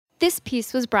This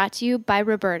piece was brought to you by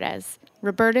Roberta's,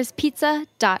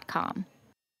 robertaspizza.com.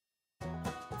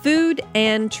 Food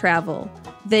and travel.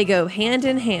 They go hand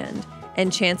in hand.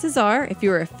 And chances are, if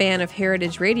you're a fan of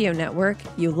Heritage Radio Network,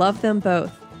 you love them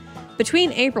both.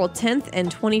 Between April 10th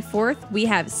and 24th, we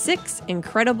have 6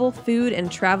 incredible food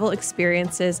and travel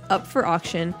experiences up for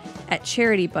auction at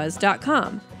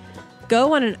CharityBuzz.com.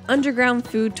 Go on an underground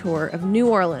food tour of New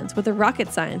Orleans with a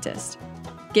rocket scientist.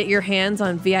 Get your hands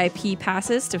on VIP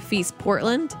passes to Feast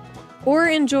Portland, or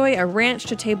enjoy a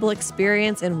ranch-to-table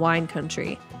experience in wine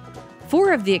country.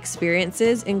 4 of the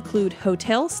experiences include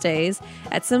hotel stays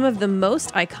at some of the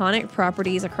most iconic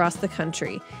properties across the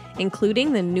country,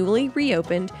 including the newly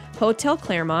reopened Hotel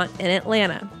Claremont in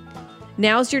Atlanta.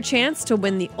 Now's your chance to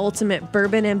win the ultimate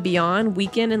Bourbon and Beyond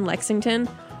weekend in Lexington,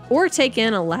 or take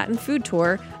in a Latin food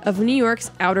tour of New York's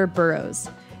outer boroughs.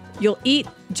 You'll eat,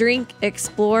 drink,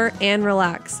 explore, and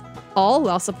relax, all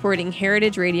while supporting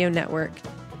Heritage Radio Network.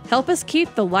 Help us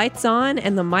keep the lights on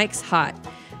and the mics hot.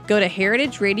 Go to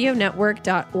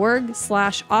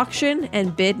heritageradionetwork.org/auction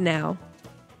and bid now.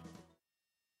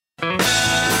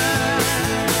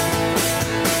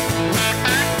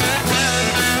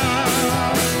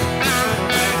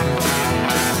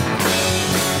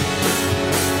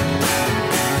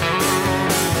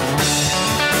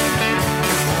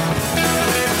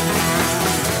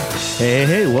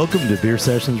 Hey, welcome to Beer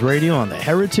Sessions Radio on the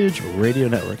Heritage Radio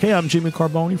Network. Hey, I'm Jimmy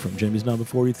Carboni from Jimmy's Number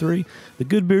 43, the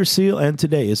Good Beer Seal, and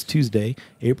today is Tuesday,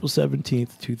 April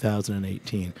 17th,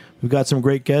 2018. We've got some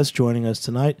great guests joining us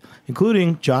tonight,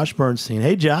 including Josh Bernstein.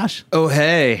 Hey, Josh. Oh,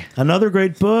 hey. Another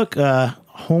great book,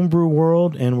 Homebrew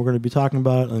World, and we're going to be talking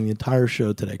about it on the entire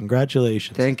show today.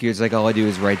 Congratulations. Thank you. It's like all I do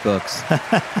is write books.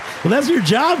 Well, that's your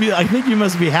job. I think you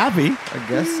must be happy. I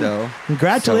guess so.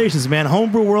 Congratulations, man.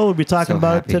 Homebrew World, we'll be talking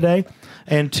about it today.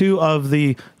 And 2 of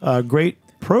the great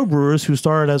pro brewers who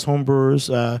started as home brewers.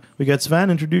 We got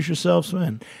Sven. Introduce yourself,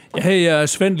 Sven. Hey,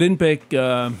 Sven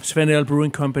Lindbæk, Sven Ale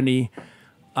Brewing Company.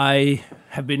 I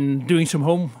have been doing some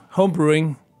home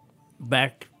brewing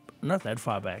back, not that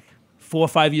far back, 4 or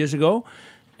 5 years ago,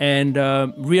 and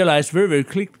realized very,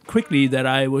 very quickly that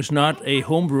I was not a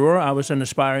home brewer. I was an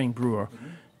aspiring brewer.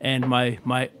 And my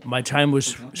time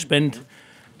was spent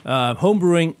home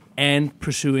brewing and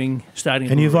pursuing starting a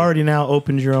brewery. And you've already now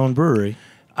opened your own brewery.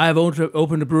 I have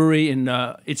opened a brewery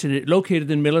it's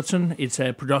located in Millerton. It's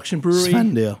a production brewery.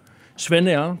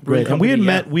 Svendale. Great. And we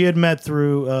had met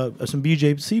through some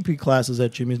BJCP classes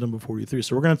at Jimmy's Number 43.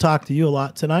 So we're going to talk to you a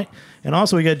lot tonight. And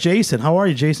also we got Jason. How are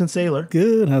you, Jason Saylor?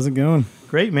 Good. How's it going?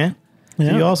 Great, man.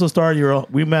 Yeah. So you also started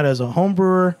we met as a home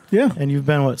brewer. Yeah. And you've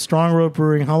been Strong Road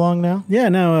Brewing how long now? Yeah,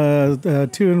 now a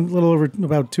little over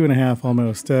about 2.5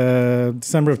 almost.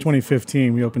 December of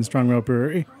 2015 we opened Strong Road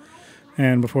Brewery.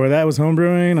 And before that was home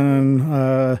brewing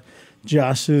on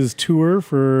Josh's tour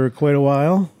for quite a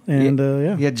while. And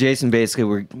yeah, Jason basically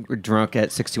we're drunk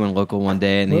at 61 Local one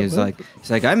day, and he's like,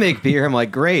 I make beer. I'm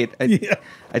like, great.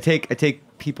 I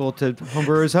take people to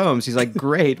homebrewers' homes. He's like,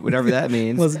 great, whatever that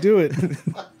means. Let's do it.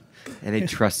 And they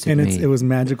trusted me. And it was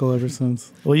magical ever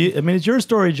since. Well, it's your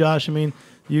story, Josh. I mean,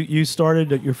 you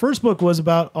started, your first book wasn't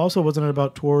it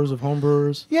about tours of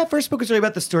homebrewers? Yeah, first book was really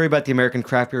about the story about the American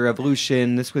craft beer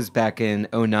revolution. This was back in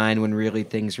 2009 when really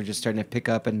things were just starting to pick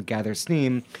up and gather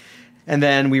steam. And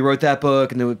then we wrote that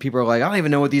book, and then people were like, I don't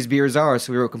even know what these beers are.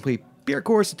 So we wrote a complete beer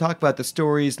course to talk about the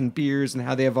stories and beers and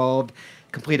how they evolved.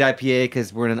 Complete IPA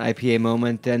because we're in an IPA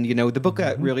moment. And, the book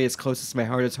that really is closest to my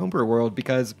heart is Homebrew World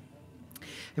because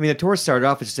the tour started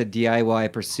off as just a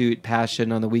DIY pursuit,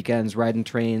 passion on the weekends, riding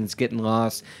trains, getting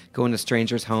lost, going to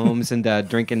strangers' homes, and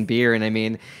drinking beer.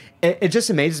 And it just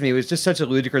amazes me. It was just such a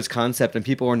ludicrous concept, and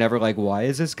people were never like, why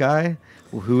is this guy?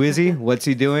 Who is he? What's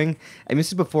he doing? This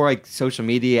is before social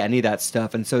media, any of that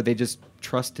stuff. And so they just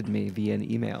trusted me via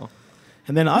an email.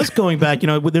 And then us going back,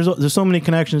 there's so many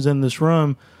connections in this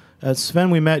room. Sven,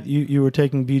 we met, you were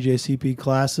taking BJCP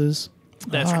classes.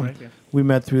 That's correct, yeah. We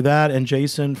met through that, and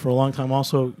Jason for a long time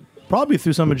also, probably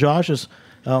through some of Josh's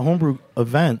homebrew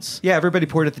events. Yeah, everybody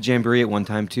poured at the Jamboree at one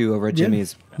time, too, over at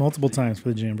Jimmy's. Multiple times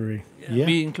for the Jamboree.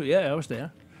 Yeah, I was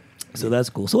there. So that's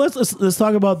cool. So let's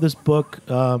talk about this book.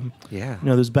 There's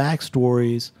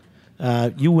backstories.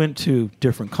 You went to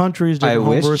different countries, different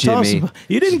homebrewers. Jimmy.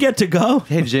 You didn't get to go.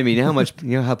 Hey, Jimmy, you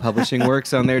know how publishing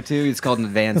works on there, too? It's called an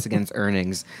advance against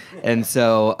earnings. And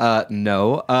so,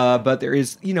 no. But there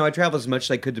is, I traveled as much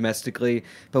as I could domestically,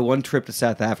 but one trip to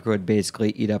South Africa would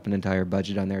basically eat up an entire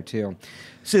budget on there, too.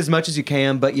 So as much as you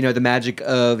can, but, the magic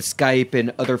of Skype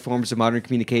and other forms of modern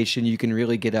communication, you can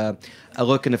really get a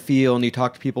look and a feel, and you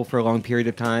talk to people for a long period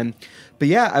of time. But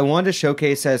yeah, I wanted to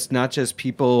showcase us not just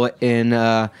people in,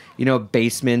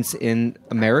 basements in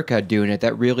America doing it.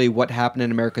 That really what happened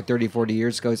in America 30, 40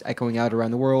 years ago is echoing out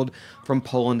around the world, from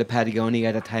Poland to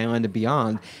Patagonia to Thailand and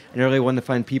beyond. And I really want to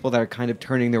find people that are kind of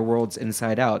turning their worlds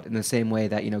inside out in the same way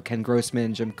that, Ken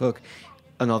Grossman, Jim Koch,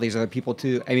 and all these other people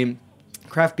too. I mean,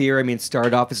 craft beer,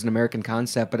 started off as an American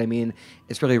concept, but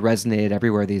it's really resonated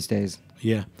everywhere these days.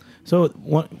 Yeah. So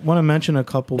want to mention a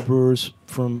couple brewers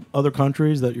from other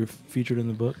countries that you're featured in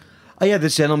the book? Oh yeah,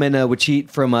 this gentleman Wachit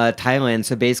from Thailand.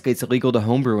 So basically, it's illegal to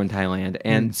homebrew in Thailand,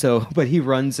 and but he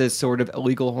runs this sort of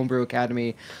illegal homebrew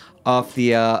academy off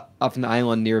an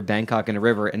island near Bangkok in a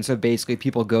river. And so basically,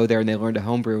 people go there and they learn to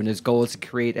homebrew. And his goal is to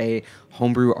create a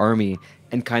homebrew army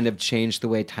and kind of change the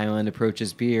way Thailand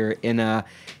approaches beer. In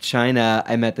China,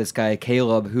 I met this guy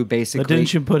Caleb, who basically. But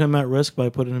didn't you put him at risk by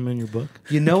putting him in your book?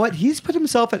 You know what? He's put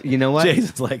himself at. You know what?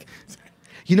 Jason's like.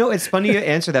 It's funny to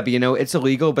answer that, but it's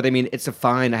illegal, but it's a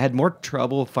fine. I had more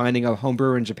trouble finding a home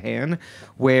brewer in Japan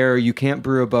where you can't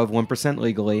brew above 1%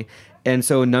 legally, and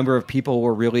so a number of people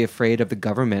were really afraid of the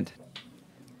government.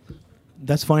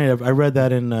 That's funny. I read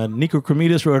that in Nico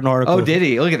Cremidas wrote an article. Oh, did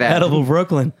he? Look at that. Edible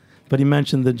Brooklyn, but he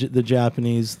mentioned the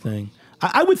Japanese thing.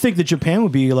 I would think that Japan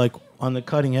would be like on the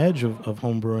cutting edge of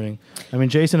home brewing.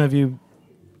 Jason, have you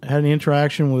had any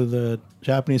interaction with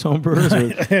Japanese homebrewers?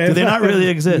 Do they not really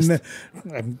exist?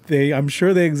 I'm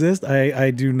sure they exist.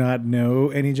 I do not know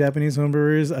any Japanese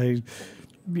homebrewers. I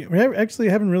actually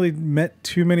haven't really met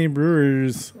too many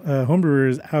brewers,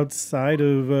 homebrewers outside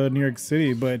of New York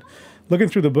City. But looking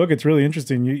through the book, it's really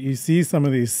interesting. You see some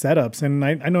of these setups, and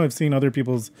I know I've seen other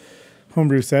people's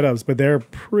homebrew setups, but they're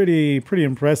pretty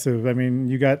impressive.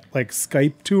 You got like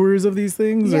Skype tours of these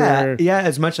things? Yeah,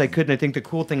 as much as I could. And I think the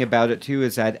cool thing about it too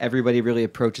is that everybody really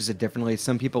approaches it differently.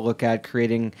 Some people look at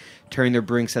turning their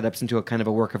brewing setups into a kind of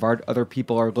a work of art. Other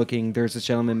people are looking, there's this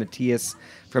gentleman, Matthias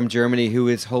from Germany, who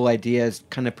his whole idea is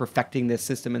kind of perfecting this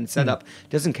system and setup.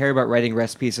 Doesn't care about writing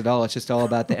recipes at all. It's just all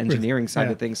about the engineering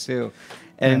side of things too.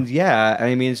 And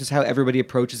it's just how everybody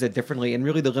approaches it differently, and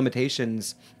really the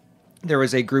limitations. There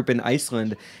was a group in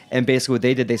Iceland, and basically what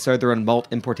they did, they started their own malt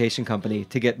importation company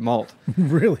to get malt.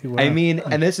 Really? Wow.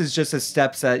 And this is just the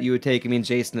steps that you would take.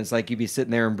 Jason, it's like you'd be sitting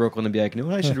there in Brooklyn and be like, you know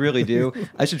what I should really do?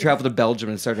 I should travel to Belgium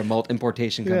and start a malt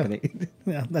importation company.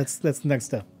 Yeah, that's the next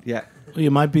step. Yeah. Well,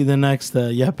 you might be the next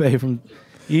Yeppe from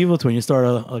Evil Twin. You start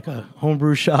a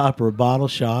homebrew shop or a bottle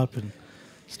shop and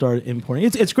start importing.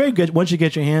 It's great once you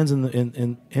get your hands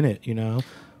in it,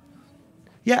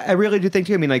 Yeah, I really do think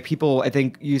too. People, I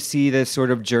think you see this sort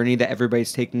of journey that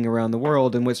everybody's taking around the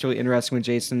world. And what's really interesting with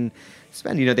Jason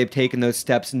Sven, they've taken those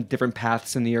steps and different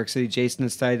paths in New York City. Jason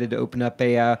decided to open up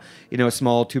a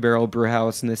small 2-barrel brew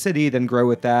house in the city, then grow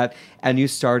with that. And you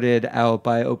started out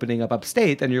by opening up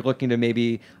upstate, and you're looking to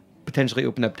maybe potentially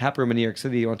open up tap room in New York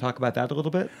City. You want to talk about that a little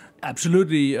bit?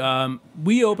 Absolutely.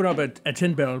 We opened up a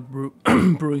 10-barrel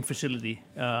brewing facility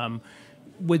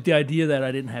with the idea that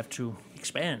I didn't have to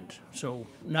expand. So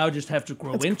now I just have to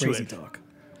grow into crazy it. Talk.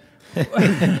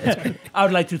 I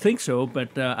would like to think so,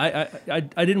 but I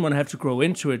didn't want to have to grow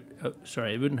into it.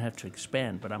 I wouldn't have to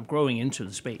expand, but I'm growing into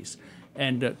the space.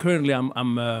 And currently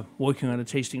I'm working on a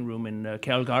tasting room in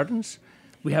Carroll Gardens.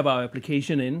 We have our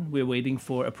application in. We're waiting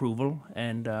for approval,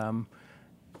 and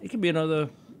it can be another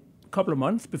couple of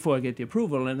months before I get the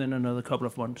approval, and then another couple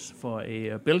of months for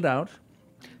a build-out.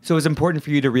 So it's important for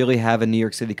you to really have a New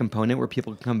York City component where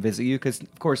people can come visit you, because,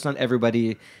 of course, not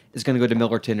everybody is going to go to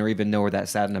Millerton or even know where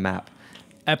that's at on a map.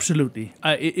 Absolutely.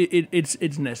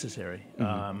 It's necessary,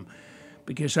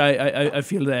 because I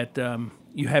feel that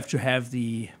you have to have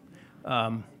the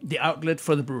outlet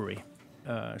for the brewery.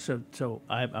 So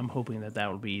I'm hoping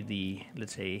that will be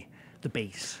the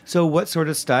base. So what sort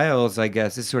of styles, I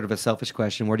guess, is sort of a selfish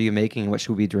question. What are you making? What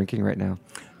should we be drinking right now?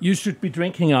 You should be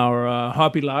drinking our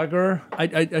hoppy lager.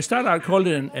 I started out calling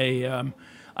it a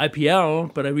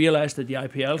IPL, but I realized that the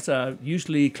IPLs are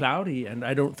usually cloudy, and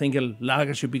I don't think a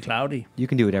lager should be cloudy. You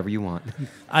can do whatever you want.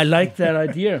 I like that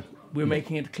idea. We're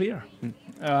making it clear.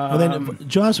 Then,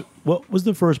 Josh, what was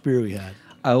the first beer we had?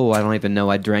 Oh, I don't even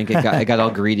know. I drank it. I got all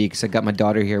greedy because I got my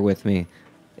daughter here with me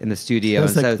in the studio.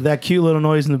 That cute little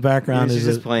noise in the background she's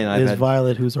just playing is iPad.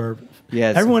 Violet, who's our...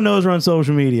 Yes. Everyone knows her on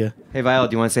social media. Hey,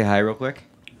 Violet, do you want to say hi real quick?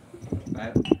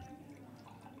 Violet?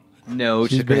 No,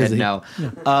 She's shook her head busy. no.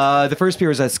 The first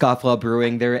beer is at Scofflaw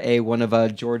Brewing. They're one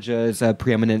of Georgia's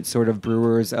preeminent sort of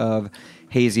brewers of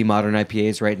hazy modern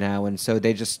IPAs right now, and so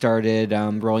they just started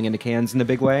rolling into cans in a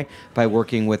big way by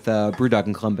working with Brewdog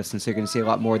in Columbus, and so you're going to see a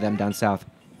lot more of them down south.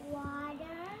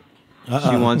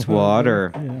 She wants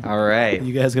water. Yeah. All right.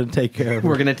 You guys going to take care of her.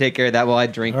 We're going to take care of that while I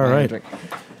drink. All right. Drink.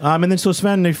 And then so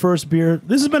Sven, the first beer.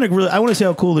 This has been I want to say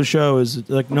how cool the show is,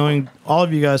 like knowing all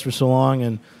of you guys for so long,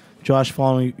 and Josh,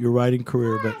 following your writing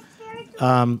career, but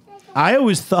I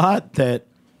always thought that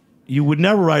you would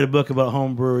never write a book about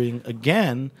home brewing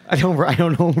again. I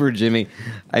don't homebrew, Jimmy.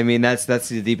 I mean, that's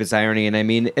the deepest irony, and I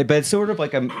mean, but it's sort of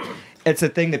like it's a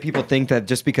thing that people think that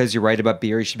just because you write about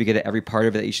beer, you should be good at every part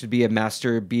of it. You should be a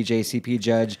master BJCP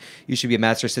judge. You should be a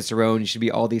master Cicerone. You should be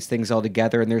all these things all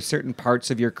together. And there's certain parts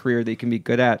of your career that you can be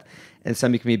good at, and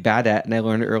some you can be bad at. And I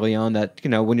learned early on that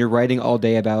when you're writing all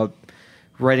day about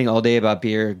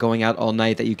beer, going out all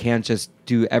night, that you can't just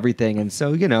do everything. And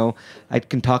so, I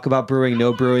can talk about brewing,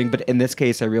 no brewing, but in this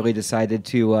case, I really decided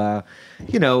to,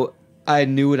 I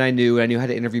knew what I knew, and I knew how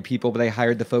to interview people, but I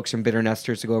hired the folks from Bitter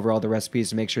Nesters to go over all the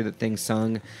recipes to make sure that things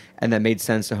sung and that made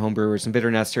sense to homebrewers. And Bitter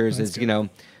Nesters is,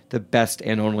 the best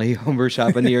and only homebrew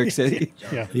shop in New York City.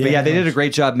 Yeah. But they did a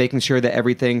great job making sure that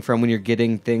everything from when you're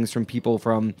getting things from people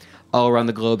from all around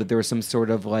the globe, that there was some sort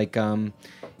of like,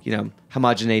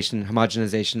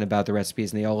 homogenization about the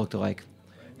recipes, and they all looked alike.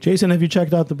 Jason, have you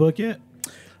checked out the book yet?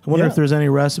 I wonder if there's any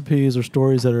recipes or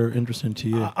stories that are interesting to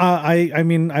you. I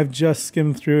mean, I've just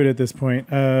skimmed through it at this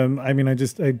point. I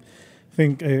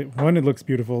think one, it looks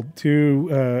beautiful. Two,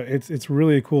 it's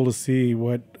really cool to see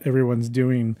what everyone's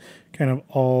doing, kind of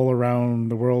all around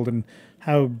the world, and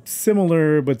how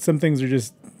similar, but some things are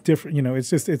just different.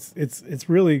 It's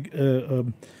really a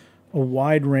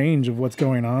wide range of what's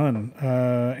going on,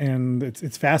 and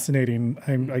it's fascinating.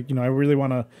 I really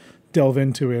want to delve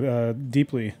into it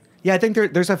deeply. Yeah, I think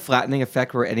there's a flattening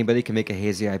effect where anybody can make a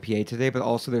hazy IPA today, but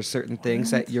also there's certain things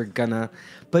that you're gonna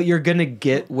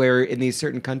get where in these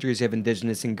certain countries you have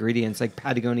indigenous ingredients like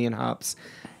Patagonian hops,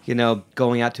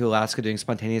 going out to Alaska doing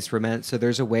spontaneous ferment. So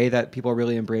there's a way that people are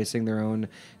really embracing their own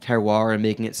terroir and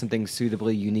making it something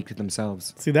suitably unique to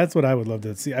themselves. See, that's what I would love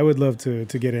to see. I would love to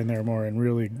get in there more and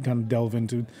really kind of delve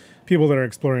into people that are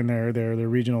exploring their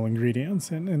regional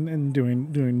ingredients and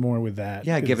doing more with that.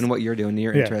 Yeah, given what you're doing,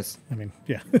 your interests. I mean,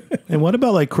 yeah. And what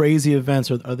about like crazy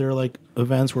events? Are there like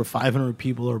events where 500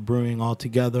 people are brewing all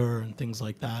together and things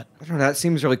like that? I don't know. That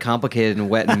seems really complicated and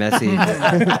wet and messy.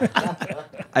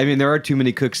 I mean, there are too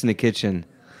many cooks in the kitchen.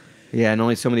 Yeah, and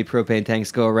only so many propane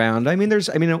tanks go around. I mean,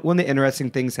 one of the interesting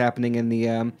things happening in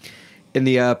the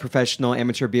professional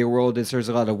amateur beer world is there's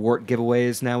a lot of wort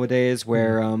giveaways nowadays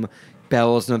where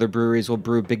Bell's and other breweries will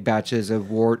brew big batches of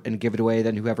wort and give it away.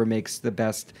 Then whoever makes the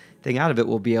best thing out of it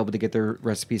will be able to get their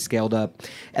recipe scaled up.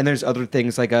 And there's other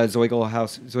things like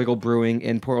Zoigel Brewing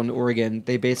in Portland, Oregon.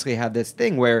 They basically have this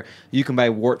thing where you can buy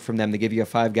wort from them. They give you a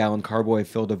 5-gallon carboy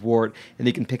filled of wort, and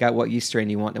you can pick out what yeast strain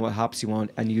you want and what hops you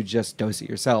want, and you just dose it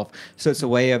yourself. So it's a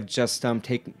way of just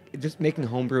making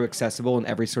homebrew accessible in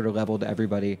every sort of level to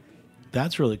everybody.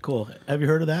 That's really cool. Have you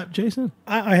heard of that, Jason?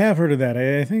 I have heard of that.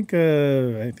 I think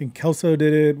Kelso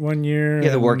did it one year.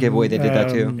 Yeah, the wort giveaway, they did that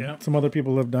too. Yeah. Some other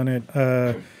people have done it.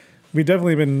 We've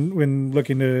definitely been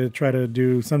looking to try to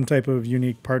do some type of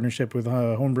unique partnership with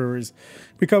homebrewers,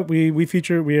 because we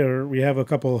have a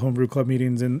couple of homebrew club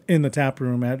meetings in the tap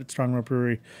room at Strong Rope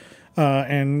Brewery,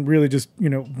 and really just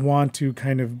want to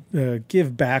kind of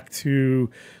give back to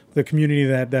the community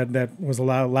that was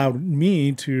allowed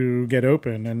me to get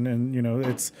open, and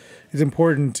it's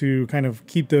important to kind of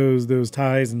keep those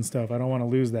ties and stuff. I don't want to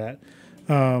lose that.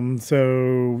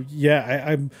 So yeah,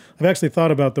 I've actually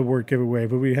thought about the wort giveaway,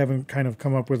 but we haven't kind of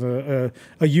come up with a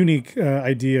unique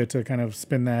idea to kind of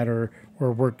spin that or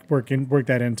work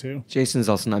that into. Jason's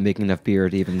also not making enough beer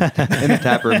to even in the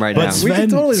tap room right now. But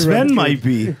Sven might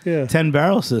be 10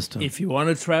 barrel system. If you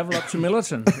want to travel up to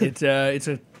Millerton, it's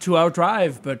a 2-hour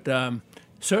drive, but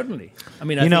certainly. I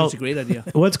mean, I think it's a great idea.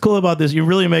 What's cool about this, you're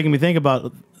really making me think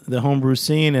about the homebrew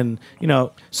scene, and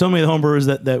so many of the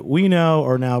homebrewers that we know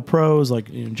are now pros, like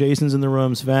Jason's in the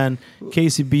room, Sven,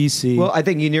 KCBC. Well, I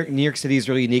think New York City is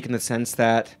really unique in the sense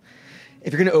that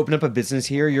if you're going to open up a business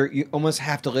here, you almost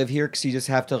have to live here, because you just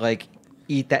have to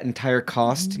eat that entire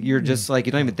cost. You're just you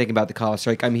don't even think about the cost.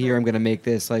 Like, I'm here, I'm going to make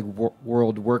this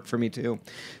world work for me too.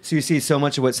 So you see so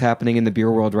much of what's happening in the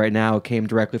beer world right now came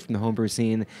directly from the homebrew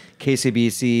scene.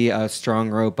 KCBC, Strong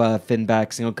Rope,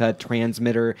 Finback, Single Cut,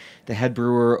 Transmitter, the head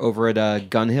brewer over at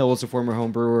Gun Hill is a former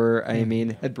home brewer. I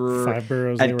mean, head brewer 5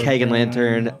 Boroughs at Keg and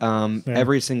Lantern.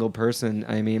 Every single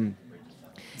person,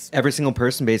 every single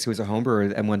person basically was a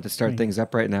homebrewer and wanted to start things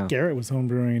up right now. Garrett was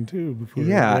homebrewing too before.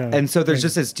 Yeah, and so there's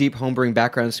just this deep homebrewing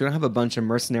background. So we don't have a bunch of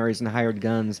mercenaries and hired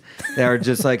guns that are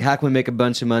just like, how can we make a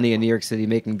bunch of money in New York City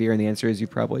making beer? And the answer is you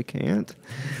probably can't.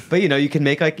 But you can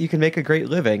make a great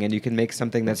living, and you can make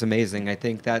something that's amazing. I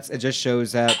think it just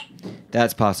shows that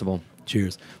that's possible.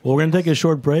 Cheers. Well, we're going to take a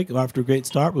short break. After a great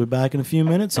start, we'll be back in a few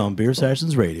minutes on Beer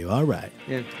Sessions Radio. All right.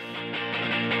 Yeah.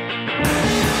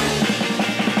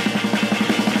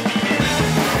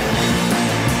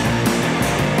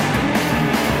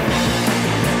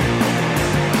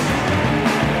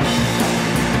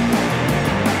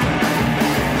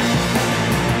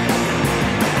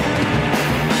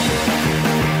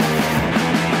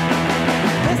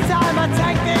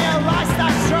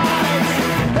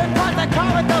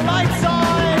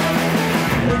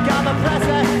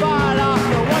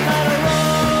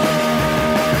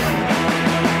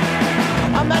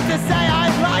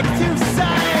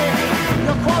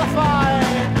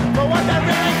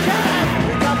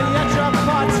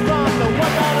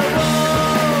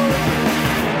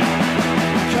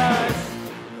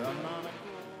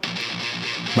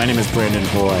 My name is Brandon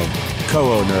Hoy,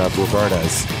 co-owner of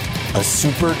Roberta's, a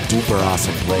super duper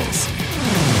awesome place.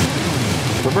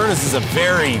 Roberta's is a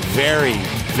very, very,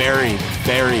 very,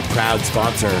 very proud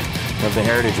sponsor of the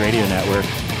Heritage Radio Network.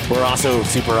 We're also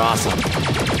super awesome.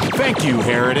 Thank you,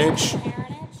 Heritage.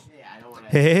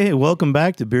 Hey, welcome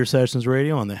back to Beer Sessions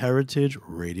Radio on the Heritage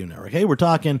Radio Network. Hey, we're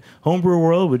talking Homebrew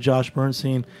World with Josh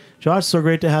Bernstein. Josh, so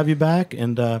great to have you back.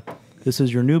 And this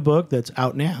is your new book that's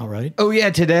out now, right? Oh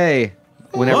yeah, today.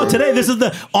 Today. This is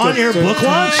the on-air book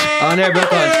launch? On-air book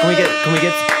launch. Can we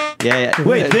get? Yeah.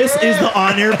 Wait, this is the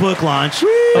on-air book launch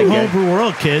of Homebrew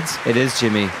World, kids. It is,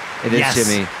 Jimmy. It is, Yes.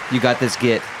 Jimmy. You got this.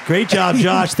 Great job,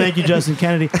 Josh. Thank you, Justin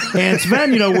Kennedy. And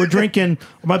Sven, we're drinking.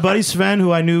 My buddy Sven,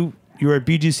 who I knew you were at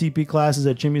BGCP classes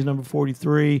at Jimmy's number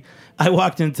 43. I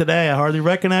walked in today. I hardly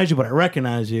recognized you, but I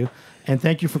recognize you. And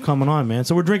thank you for coming on, man.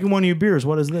 So we're drinking one of your beers.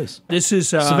 What is this? This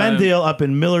is Svendale up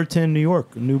in Millerton, New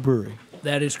York, a new brewery.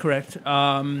 That is correct.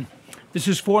 This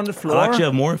is Four on the Floor. I'll actually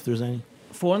have more if there's any.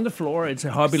 Four on the Floor. It's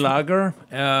a hobby lager.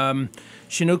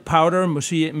 Chinook Powder,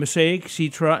 Mosaic,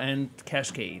 Citra, and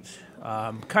Cascade.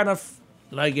 Kind of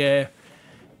like a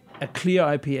clear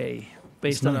IPA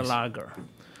based on a lager.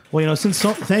 Well,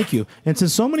 thank you. And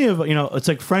since so many of, it's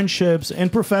like friendships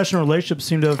and professional relationships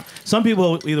seem to have, some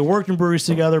people either worked in breweries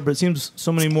together, but it seems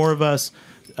so many more of us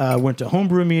went to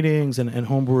homebrew meetings and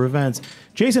homebrew events.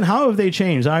 Jason, how have they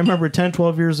changed? I remember 10,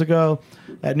 12 years ago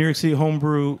at New York City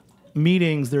homebrew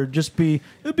meetings, it'd be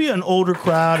an older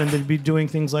crowd and they'd be doing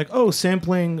things like,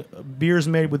 sampling beers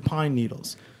made with pine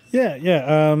needles. Yeah.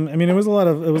 It was a lot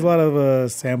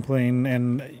of sampling,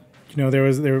 and there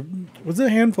was a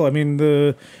handful.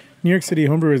 The New York City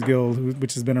Homebrewers Guild,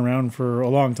 which has been around for a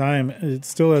long time, it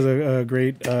still has a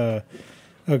great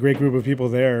group of people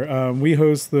there. We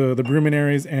host the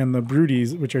Brewminaries and the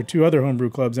Brewdies, which are two other homebrew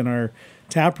clubs in our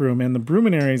tap room. And the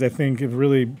Brewminaries, I think, have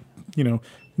really, no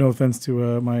offense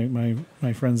to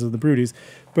my friends of the Brewdies,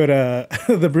 but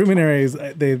the Brewminaries,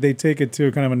 they take it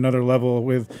to kind of another level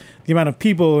with the amount of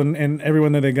people and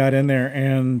everyone that they got in there,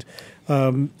 and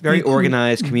very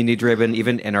organized, community-driven,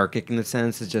 even anarchic in the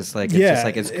sense. It's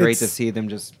great to see them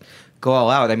just go all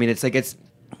out. I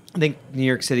think New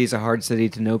York City is a hard city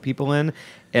to know people in,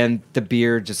 and the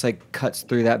beer just cuts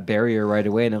through that barrier right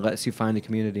away, and it lets you find a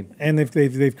community. And they've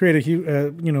created a huge,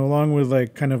 along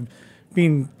with kind of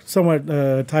being somewhat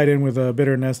tied in with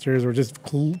bitter nesters or just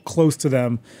close to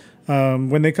them.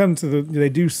 When they come to they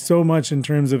do so much in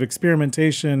terms of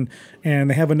experimentation, and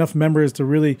they have enough members to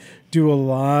really do a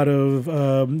lot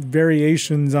of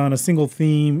variations on a single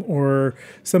theme or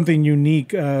something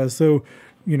unique.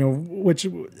 Which,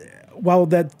 while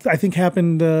that I think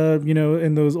happened,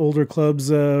 in those older clubs,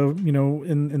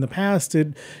 in the past,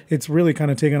 it's really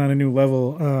kind of taken on a new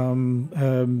level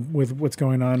with what's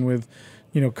going on with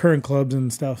current clubs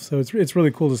and stuff. So it's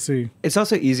really cool to see. It's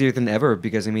also easier than ever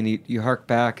because, you hark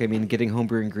back. Getting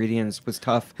homebrew ingredients was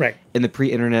tough. Right. In the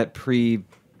pre-internet,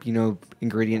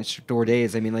 ingredient store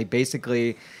days.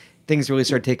 Basically, things really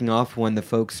started taking off when the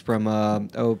folks from,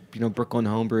 Brooklyn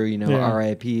Homebrew,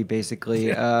 RIP,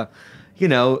 basically,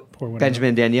 Benjamin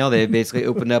and Danielle, they basically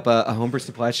opened up a homebrew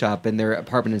supply shop in their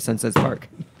apartment in Sunset Park.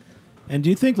 And do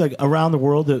you think, around the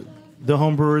world, the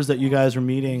homebrewers that you guys are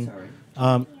meeting,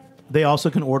 they also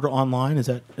can order online? Is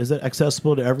that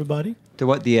accessible to everybody? To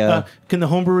what can the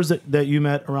homebrewers that you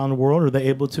met around the world, are they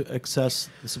able to access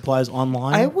the supplies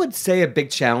online? I would say a big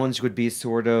challenge would be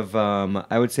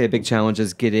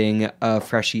getting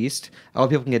fresh yeast. A lot of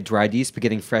people can get dried yeast, but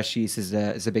getting fresh yeast is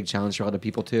a big challenge for a lot of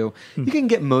people too. You can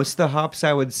get most of the hops,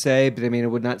 I would say, but I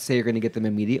would not say you're going to get them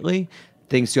immediately.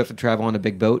 Things you have to travel on a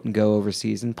big boat and go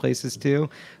overseas in places too.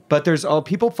 But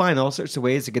people find all sorts of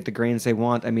ways to get the grains they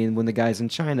want. When the guys in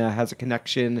China has a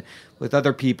connection with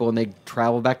other people and they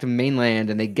travel back to mainland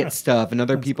and they get stuff, and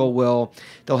other people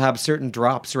they'll have certain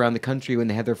drops around the country when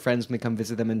they have their friends when they come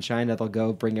visit them in China, they'll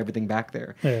go bring everything back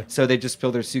there. Yeah. So they just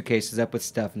fill their suitcases up with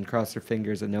stuff and cross their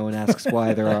fingers and no one asks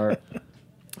why there are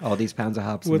all these pounds of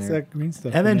hops What's in there. that green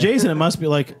stuff? And then Jason, it must be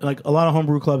like a lot of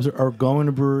homebrew clubs are going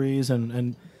to breweries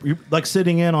and you're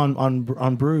sitting in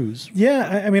on brews.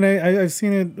 Yeah, I've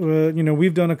seen it.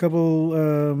 We've done a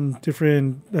couple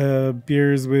different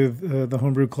beers with the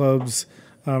homebrew clubs,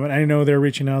 and I know they're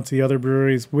reaching out to the other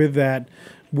breweries with that.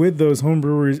 With those home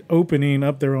breweries opening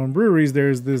up their own breweries,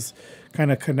 there's this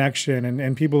kind of connection,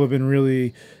 and people have been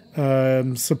really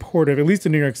supportive, at least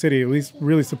in New York City,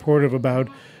 really supportive about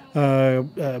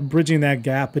bridging that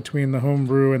gap between the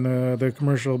homebrew and the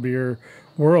commercial beer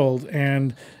world,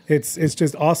 and it's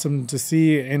just awesome to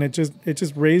see, and it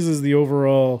just raises the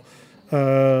overall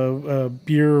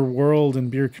beer world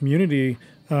and beer community,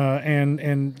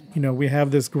 and we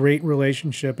have this great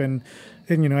relationship, and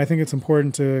and I think it's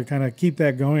important to kind of keep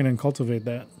that going and cultivate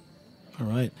that. All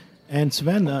right. And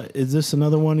Sven, is this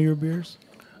another one of your beers?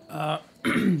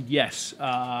 Yes.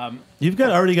 You've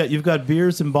got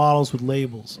beers and bottles with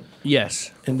labels,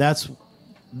 Yes. and this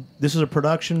is a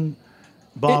production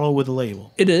bottle with a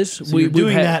label. It is. So you're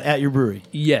doing that at your brewery.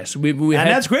 Yes. We And had,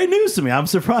 that's great news to me. I'm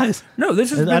surprised. No,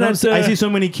 this is. I see so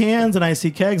many cans and I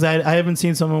see kegs. I haven't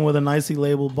seen someone with a nicely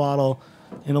labeled bottle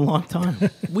in a long time.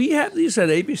 We have these at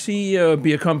ABC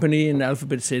Beer Company in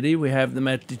Alphabet City. We have them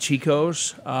at the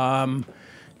Chico's,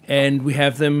 and we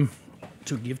have them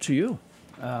to give to you.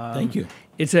 Thank you.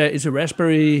 It's a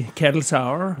raspberry kettle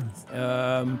sour.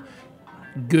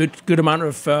 Good amount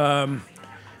of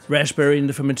raspberry in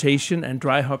the fermentation and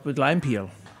dry hop with lime peel.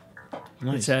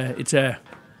 Nice. It's a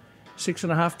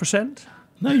 6.5%.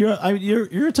 No,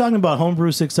 you're talking about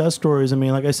homebrew success stories. I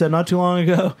mean, like I said, not too long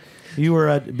ago, you were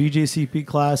at BJCP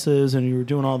classes and you were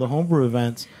doing all the homebrew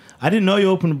events. I didn't know you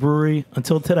opened a brewery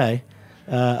until today,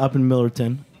 up in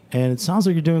Millerton, and it sounds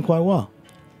like you're doing quite well.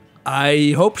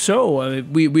 I hope so.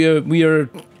 We are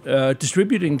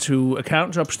distributing to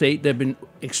accounts upstate. They've been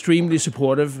extremely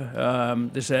supportive.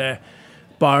 There's a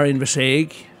bar in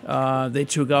Vaseg. They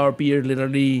took our beer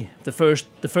literally the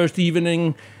first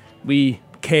evening. We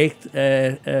caked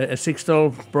a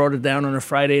Sixtel, brought it down on a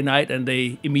Friday night, and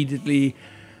they're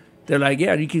like,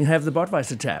 yeah, you can have the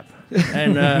Budweiser tap.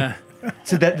 And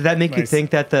So did that make you Nice. think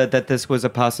that this was a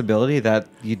possibility, that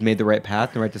you'd made the right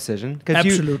path, the right decision?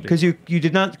 Absolutely. Because you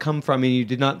did not come from, and you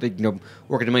did not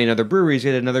work at a million other breweries.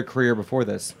 You had another career before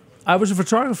this. I was a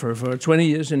photographer for 20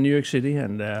 years in New York City,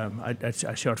 and I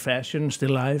shot fashion,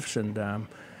 still lifes, and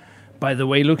by the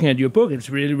way, looking at your book, it's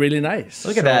really, really nice.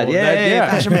 Look at that. Yeah,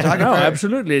 fashion photographer. No,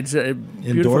 absolutely. It's a beautiful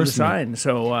Endorsement. design.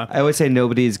 So I always say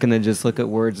nobody's going to just look at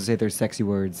words and say they're sexy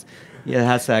words. Yeah, it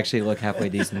has to actually look halfway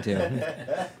decent, too.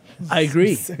 I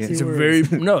agree. Sexy It's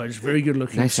words. it's very good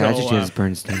looking. Nice So, adjectives,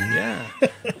 Bernstein. Yeah.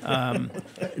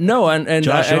 No, and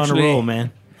Josh, you're on a actually, roll,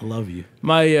 man. I love you.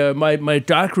 my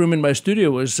dark room in my studio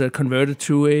was converted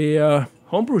to a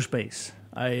homebrew space.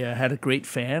 I had a great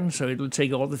fan, so it would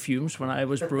take all the fumes when I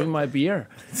was brewing my beer.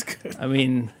 That's good. I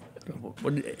mean,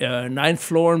 ninth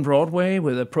floor on Broadway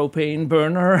with a propane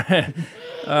burner.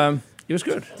 It was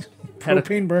good. Had a-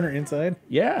 Propane burner inside.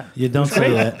 yeah. You don't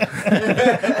say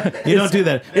that. You don't do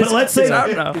that. But let's say it's out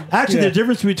now. actually Yeah. the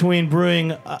difference between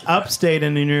brewing upstate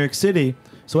and in New York City.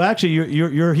 So actually,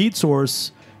 your heat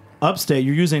source upstate,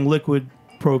 you're using liquid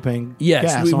propane. Yes,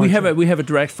 gas, we aren't have you? we have a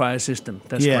direct fire system.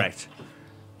 That's Yeah. correct.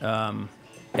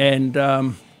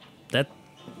 That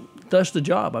does the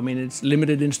job. I mean, it's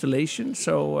limited installation,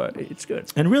 so it's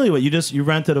good. And really, what you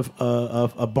rented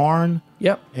a barn,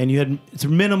 Yep. and you had it's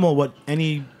minimal.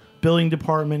 Any building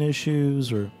department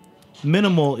issues or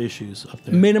minimal issues up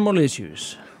there? Minimal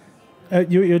issues.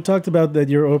 You talked about that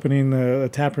you're opening a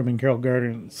tap room in Carroll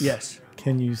Gardens. Yes.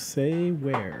 Can you say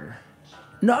where?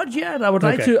 Not yet. I would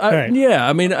like Okay, to. all right. Yeah,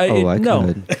 I mean, I no.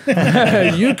 could.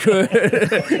 You could.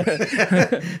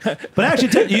 But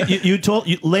actually, you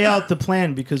lay out the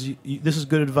plan because this is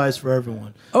good advice for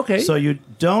everyone. Okay. So you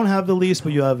don't have the lease,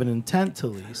 but you have an intent to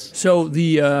lease. So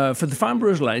the for the farm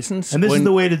brewer's license, And this is when-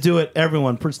 the way to do it,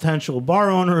 everyone. Potential bar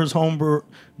owners,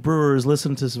 brewers,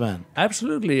 listen to Sven.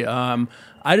 Absolutely.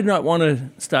 I did not want to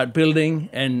start building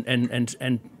and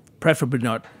preferably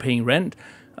not paying rent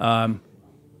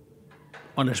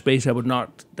on a space that would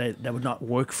not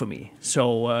work for me.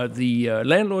 So the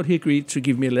landlord, he agreed to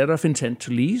give me a letter of intent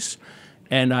to lease,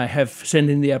 and I have sent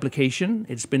in the application.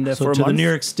 It's been there So for a to month. the New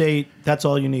York State, that's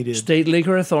all you needed. State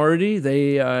Liquor Authority,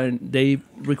 they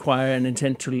require an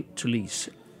intent to lease,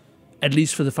 at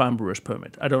least for the farm brewer's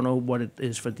permit. I don't know what it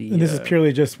is for the. And this is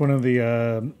purely just one of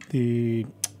the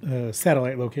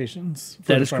satellite locations. for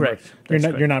That the is farmer. correct. That's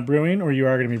You're not brewing, or you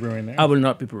are going to be brewing there. I will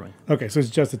not be brewing. Okay, so it's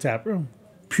just a tap room.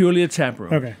 Purely a tap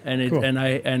room. Okay, and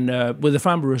cool. with the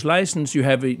farm brewer's license, you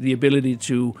have the ability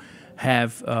to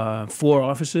have 4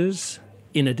 offices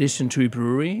in addition to a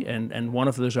brewery, and one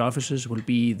of those offices will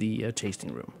be the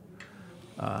tasting room.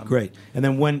 Great. And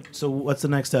then so what's the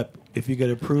next step? If you get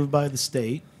approved by the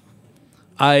state,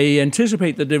 I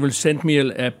anticipate that they will send me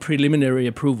a preliminary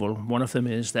approval. One of them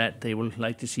is that they will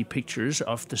like to see pictures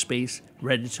of the space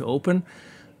ready to open,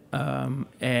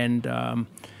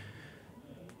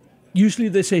 usually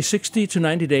they say 60 to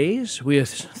 90 days. We are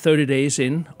 30 days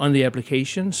in on the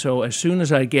application. So as soon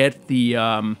as I get the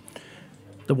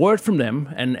word from them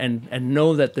and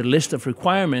know that the list of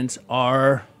requirements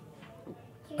are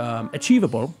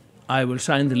achievable, I will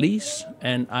sign the lease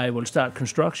and I will start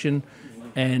construction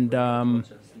and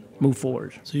move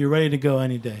forward. so you're ready to go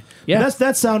any day. Yeah. But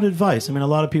that's sound advice. I mean, a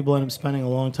lot of people end up spending a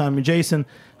long time. I mean, Jason,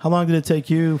 how long did it take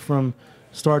you from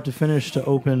start to finish to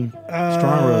open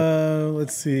Strong Rope?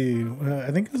 Let's see.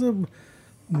 I think it was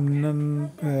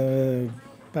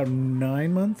about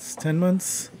 9 months, 10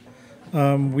 months.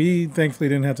 We thankfully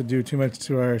didn't have to do too much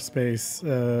to our space.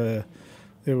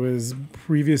 It was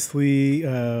previously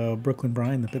Brooklyn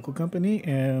Brine, the pickle company,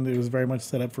 and it was very much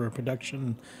set up for a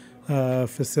production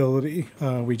facility.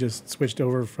 We just switched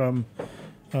over from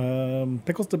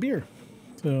pickles to beer.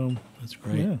 So That's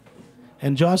great. yeah.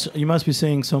 And Josh, you must be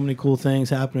seeing so many cool things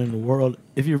happening in the world.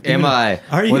 If you're, Am I?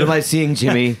 Are you? What am I seeing,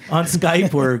 Jimmy? On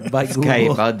Skype or by Google? Skype.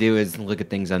 All I do is look at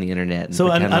things on the internet. And So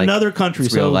pretend like another country.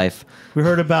 it's real So life. we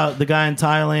heard about the guy in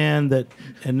Thailand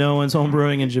and no one's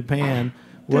homebrewing in Japan.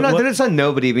 It's not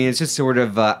nobody. I mean, it's just sort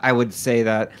of. I would say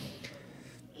that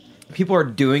people are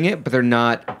doing it, but they're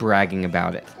not bragging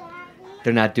about it.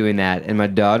 They're not doing that. And my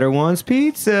daughter wants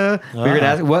pizza. We're gonna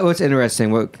ask, what's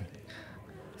interesting? What?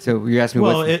 So you're asking me.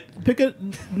 Well,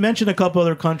 mention a couple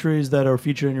other countries that are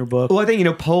featured in your book. Well, I think,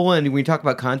 Poland, when we talk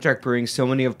about contract brewing, so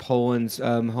many of Poland's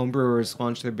homebrewers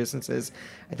launched their businesses.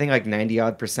 I think like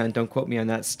 90-odd%, don't quote me on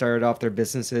that, started off their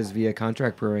businesses via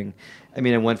contract brewing. I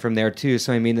mean, I went from there too.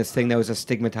 So, I mean, this thing that was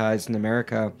stigmatized in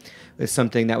America is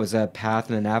something that was a path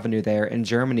and an avenue there. In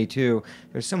Germany too,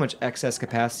 there's so much excess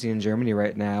capacity in Germany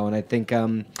right now. And I think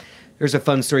there's a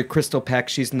fun story. Crystal Peck,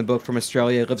 she's in the book, from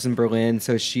Australia, lives in Berlin.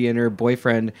 So she and her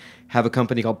boyfriend have a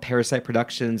company called Parasite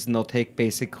Productions, and they'll take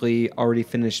basically already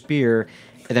finished beer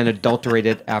and then adulterate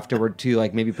it afterward too,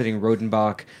 like maybe putting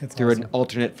Rodenbach through an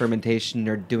alternate fermentation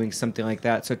or doing something like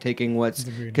that. So taking what's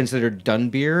considered done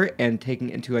beer and taking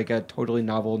it into like a totally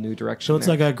novel new direction. So it's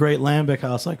like a great lambic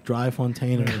house, like Dry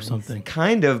Fontaine or something.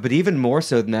 Kind of, but even more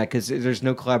so than that, because there's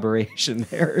no collaboration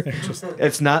there.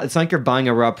 It's not like you're buying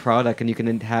a raw product and you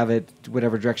can have it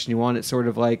whatever direction you want. It's sort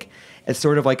of like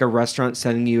a restaurant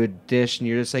sending you a dish and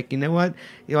you're just like, you know what?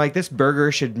 You're like, this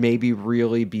burger should maybe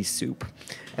really be soup.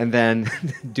 And then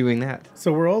doing that.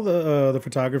 So were all the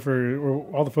photographer or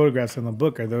all the photographs in the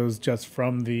book, are those just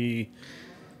from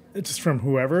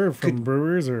whoever, from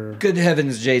brewers or? Good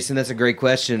heavens, Jason, that's a great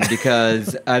question,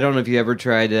 because I don't know if you ever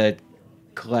tried to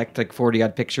collect like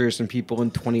 40-odd pictures from people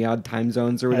in 20-odd time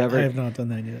zones or whatever. I have not done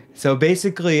that yet. So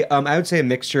basically, I would say a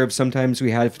mixture of, sometimes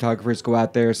we had photographers go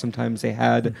out there, sometimes they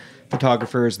had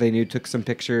photographers they knew took some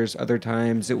pictures, other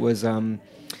times it was...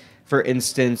 For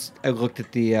instance, I looked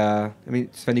at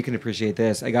Sven, you can appreciate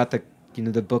this. I got the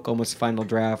book almost final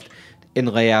draft in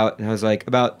layout, and I was like,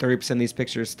 about 30% of these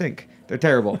pictures stink. They're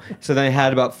terrible. So then I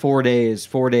had about 4 days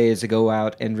to go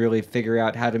out and really figure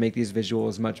out how to make these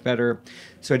visuals much better.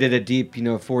 So I did a deep,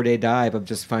 4-day dive of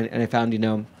and I found,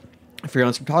 a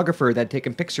freelance photographer that had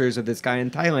taken pictures of this guy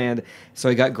in Thailand. So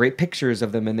I got great pictures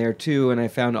of them in there too, and I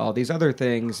found all these other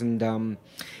things, and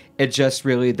it just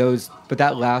really but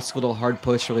that last little hard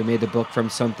push really made the book from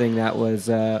something that was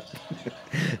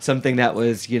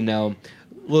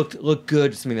looked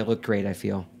good to something that looked great, I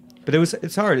feel. But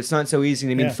it's hard. It's not so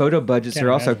easy. I mean, photo budgets are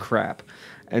also crap,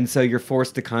 and so you're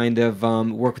forced to kind of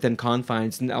work within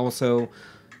confines, and also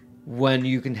when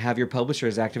you can have your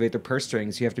publishers activate their purse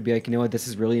strings, you have to be like, you know what, this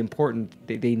is really important.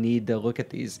 They need to look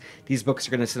at these. These books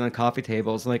are going to sit on coffee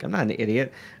tables. Like, I'm not an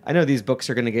idiot. I know these books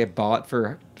are going to get bought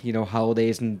for,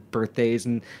 holidays and birthdays,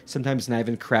 and sometimes not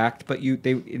even cracked, but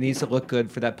it needs to look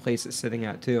good for that place it's sitting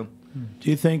at too.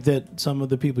 Do you think that some of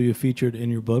the people you featured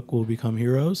in your book will become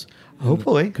heroes?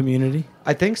 Hopefully. Community?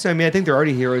 I think so. I mean, I think they're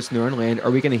already heroes in their own land. Are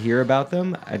we going to hear about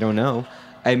them? I don't know.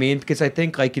 I mean, because I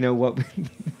think, like, what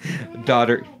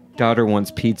daughter wants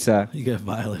pizza. You got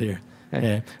Violet here. Hey.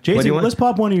 Yeah. Jason, want? Let's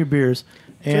pop one of your beers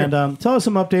and tell us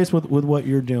some updates with what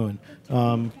you're doing.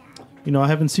 I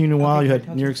haven't seen you in a while. You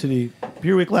had New York City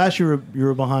Beer Week last year. You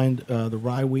were behind the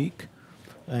Rye Week.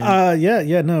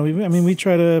 No. We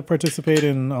try to participate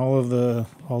in all of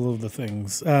the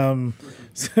things.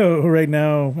 So right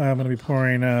now I'm going to be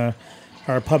pouring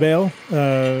our pub ale,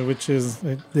 which is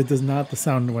it does not the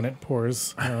sound when it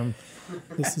pours.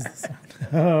 This is the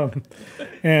sound.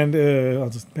 And I'll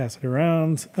just pass it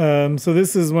around. So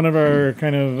this is one of our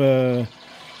kind of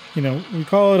we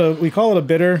call it a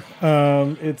bitter.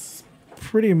 It's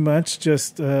pretty much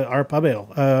just our pub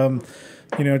ale.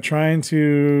 Trying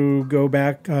to go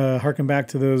back, harken back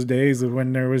to those days of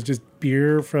when there was just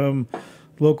beer from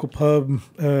local pub.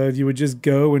 You would just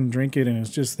go and drink it, and it's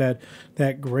just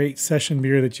that great session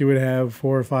beer that you would have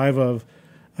 4 or 5 of,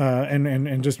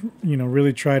 and just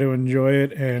really try to enjoy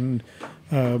it. And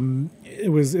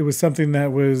it was something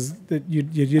that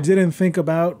you didn't think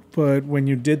about, but when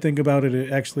you did think about it,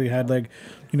 it actually had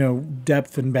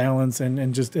depth and balance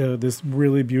and just this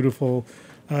really beautiful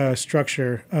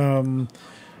structure.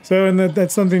 So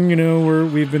that's something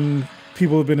we've been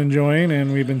people have been enjoying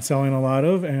and we've been selling a lot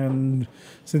of. And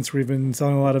since we've been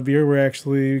selling a lot of beer, we're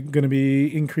actually going to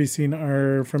be increasing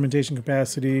our fermentation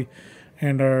capacity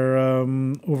and our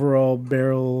overall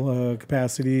barrel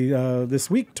capacity this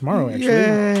week, tomorrow, actually.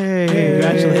 Yay!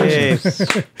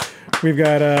 Congratulations. We've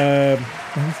got.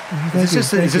 Is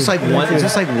this like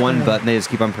one button they just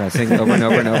keep on pressing over and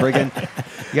over and over again?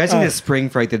 You guys need to spring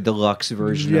for like the deluxe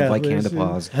version of like Hand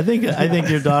Applause. I think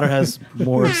your daughter has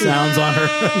more sounds on her.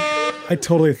 I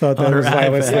totally thought that was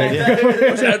Lila's thing.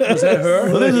 Was that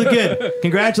her? Well, this is good.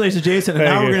 Congratulations, Jason. And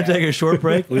now we're going to take a short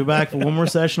break. We'll be back for one more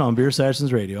session on Beer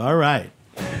Sessions Radio. All right.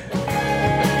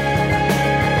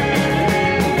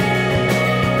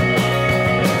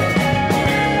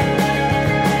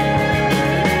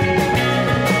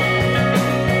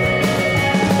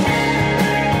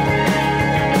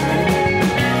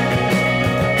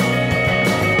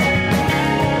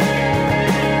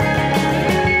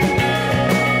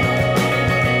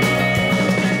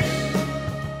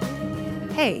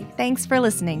 Hey, thanks for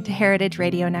listening to Heritage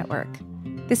Radio Network.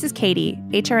 This is Katie,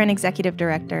 HRN Executive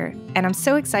Director, and I'm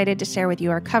so excited to share with you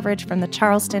our coverage from the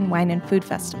Charleston Wine and Food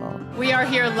Festival. We are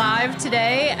here live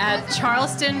today at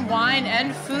Charleston Wine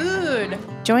and Food.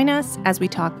 Join us as we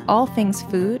talk all things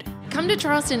food, Come to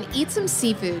Charleston, eat some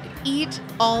seafood. Eat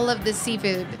all of the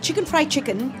seafood. Chicken fried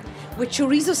chicken with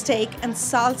chorizo steak and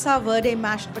salsa verde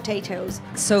mashed potatoes.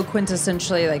 So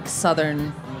quintessentially like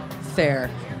Southern fare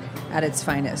at its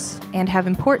finest. and have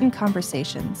important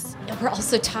conversations. We're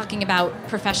also talking about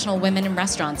professional women in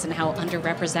restaurants and how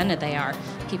underrepresented they are,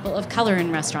 people of color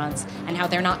in restaurants, and how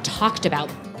they're not talked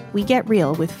about. We get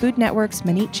real with Food Network's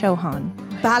Manit Chauhan.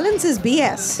 Balance is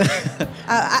BS.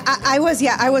 I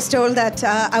was told that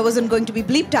I wasn't going to be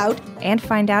bleeped out. And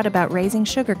find out about raising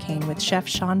sugarcane with Chef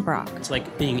Sean Brock. It's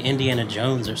like being Indiana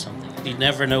Jones or something. You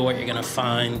never know what you're going to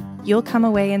find. You'll come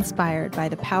away inspired by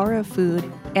the power of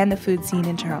food and the food scene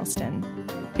in Charleston.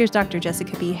 Here's Dr.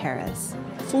 Jessica B. Harris.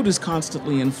 Food is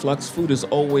constantly in flux. Food is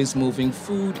always moving.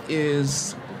 Food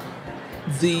is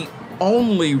the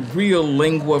only real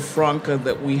lingua franca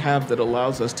that we have that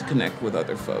allows us to connect with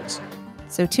other folks.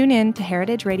 So tune in to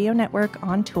Heritage Radio Network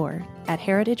on tour at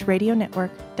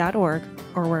heritageradionetwork.org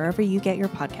or wherever you get your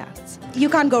podcasts. You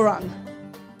can't go wrong.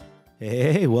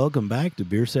 Hey, welcome back to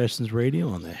Beer Sessions Radio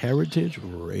on the Heritage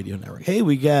Radio Network. Hey,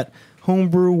 we got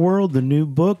Homebrew World, the new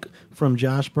book from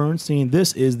Josh Bernstein.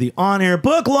 This is the on-air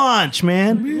book launch,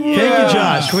 man. Yeah. Thank you,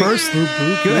 Josh. First in the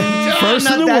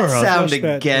that world. Sound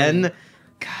again.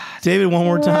 David, one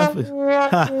more time.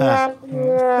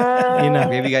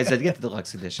 Maybe you guys had to get the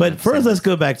deluxe edition. But first, let's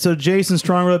go back. So, Jason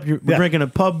Strongrope, you're drinking a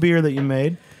pub beer that you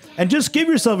made. And just give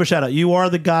yourself a shout out. You are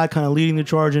the guy kind of leading the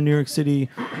charge in New York City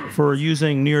for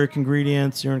using New York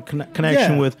ingredients. You're in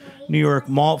connection with New York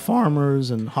malt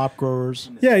farmers and hop growers.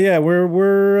 Yeah.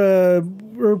 We're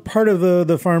part of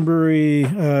the farm brewery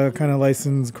kind of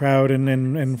licensed crowd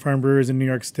and farm brewers in New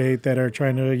York State that are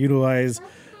trying to utilize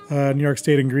New York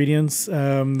State ingredients.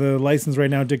 The license right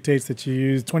now dictates that you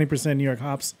use 20% New York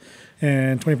hops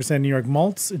and 20% New York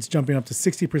malts. It's jumping up to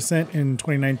 60% in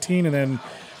 2019 and then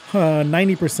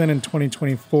 90% in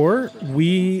 2024.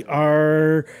 We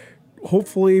are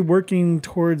hopefully working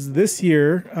towards this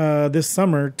year, this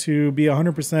summer, to be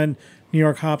 100% New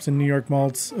York hops and New York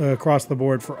malts across the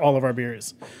board for all of our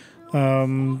beers.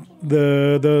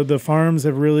 The farms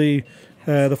have really...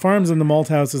 the farms and the malt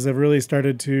houses have really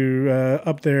started to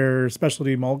up their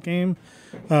specialty malt game.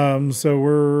 So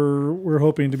we're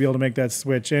hoping to be able to make that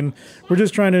switch, and we're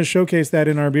just trying to showcase that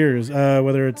in our beers,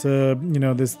 whether it's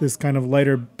this kind of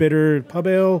lighter bitter pub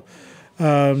ale,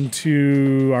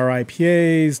 to our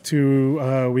IPAs,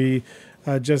 to we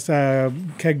just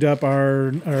kegged up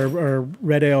our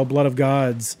red ale Blood of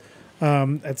Gods.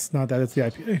 It's not that, it's the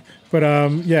IPA, but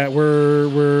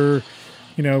we're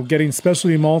getting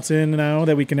specialty malts in now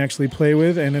that we can actually play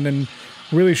with, and then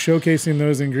really showcasing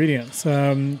those ingredients.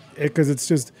 Because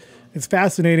it's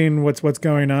fascinating what's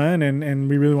going on, and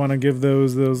we really want to give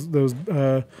those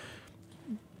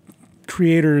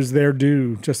creators their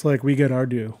due, just like we get our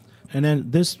due. And then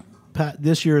this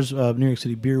year's New York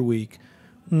City Beer Week,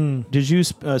 did you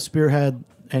spearhead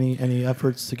any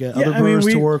efforts to get other brewers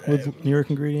to work with New York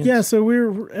ingredients? Yeah, so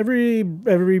we're every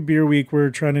beer week we're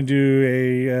trying to do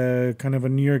a kind of a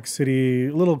New York City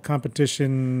little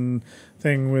competition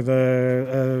thing with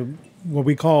a what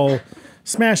we call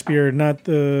smash beer, not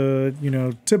the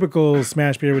typical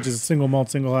smash beer, which is a single malt,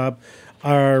 single hop.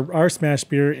 Our smash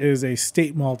beer is a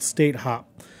state malt, state hop.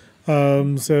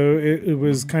 So it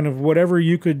was kind of whatever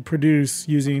you could produce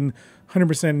using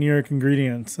 100% New York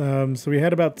ingredients. So we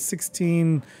had about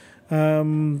 16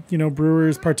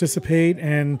 brewers participate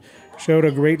and showed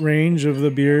a great range of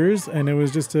the beers, and it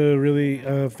was just a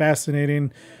really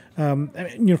fascinating.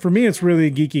 For me, it's really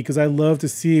geeky because I love to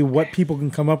see what people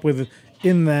can come up with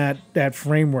in that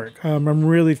framework. I'm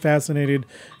really fascinated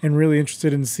and really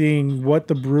interested in seeing what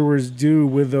the brewers do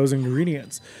with those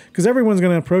ingredients, because everyone's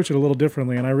going to approach it a little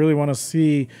differently, and I really want to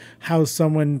see how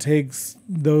someone takes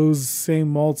those same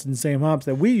malts and same hops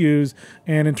that we use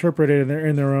and interpret it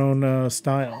in their own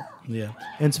style. Yeah.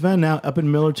 And Sven, now up in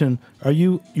Millerton,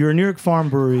 you're a New York Farm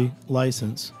Brewery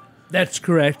license. That's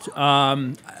correct.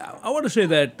 I want to say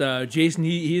that Jason,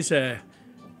 he's a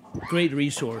great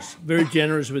resource, very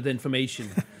generous with information.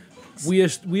 We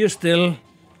are still,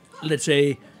 let's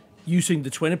say, using the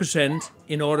 20%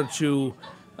 in order to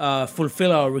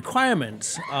fulfill our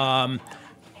requirements.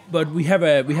 But we have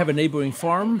a neighboring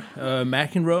farm,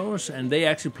 McEnroe's, and they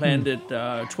actually planted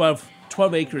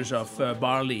 12 acres of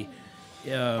barley.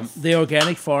 They're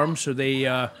organic farm, so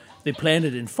they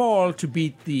planted in fall to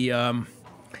beat the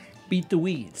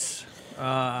weeds.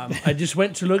 I just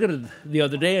went to look at it the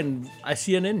other day, and I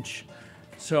see an inch.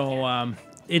 So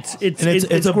it's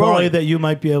a barley that you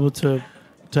might be able to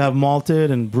have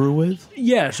malted and brew with.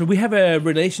 Yeah, so we have a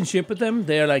relationship with them.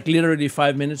 They're like literally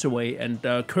 5 minutes away, and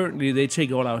currently they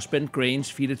take all our spent grains,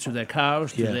 feed it to their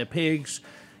cows, to their pigs,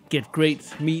 get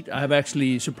great meat. I have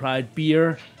actually supplied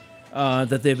beer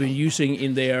that they've been using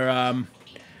in their.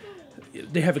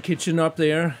 They have a kitchen up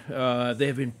there. They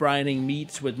have been brining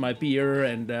meats with my beer,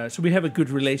 and so we have a good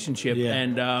relationship. Yeah.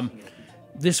 And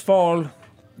this fall,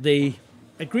 they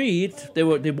agreed. They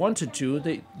wanted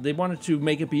to. They wanted to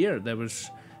make a beer that was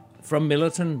from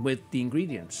Millerton with the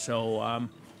ingredients. So.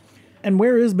 And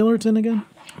where is Millerton again?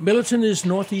 Millerton is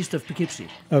northeast of Poughkeepsie.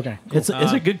 Okay, cool. It's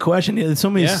a good question. There's so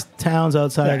many towns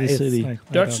outside of the city.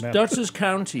 Dutchess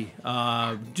County,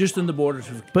 just on the borders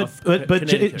of But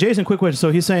Jason, quick question.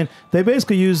 So he's saying they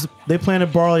basically they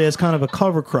planted barley as kind of a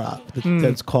cover crop.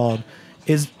 That's called.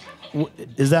 Is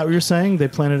that what you're saying? They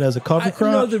planted it as a cover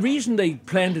crop? No, the reason they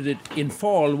planted it in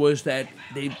fall was that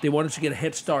they wanted to get a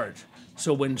head start.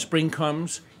 So when spring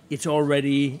comes, it's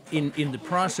already in the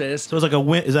process. So it's like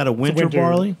is that a winter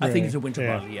barley? I think it's a winter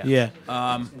barley, yeah. Yeah.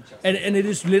 And it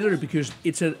is literally because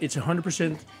it's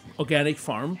 100% organic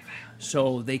farm,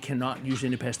 so they cannot use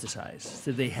any pesticides.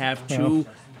 So they have to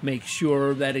make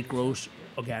sure that it grows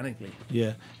organically.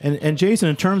 Yeah. And Jason,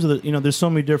 in terms of there's so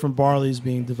many different barleys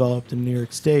being developed in New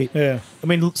York State. Yeah. I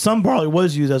mean, some barley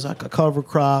was used as like a cover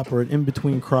crop or an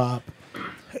in-between crop.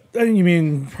 You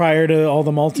mean prior to all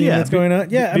the malting that's going on?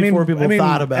 Yeah, before people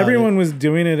thought about everyone was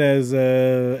doing it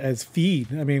as feed.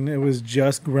 I mean, it was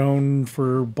just grown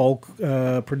for bulk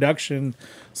production,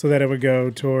 so that it would go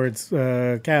towards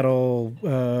cattle,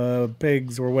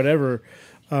 pigs, or whatever.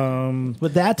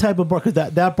 But that type of barley,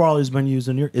 because that barley's been used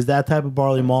in Europe, is that type of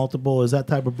barley maltable? Is that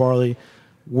type of barley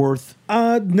worth?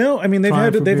 No, I mean they've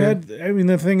had. I mean,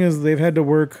 the thing is, they've had to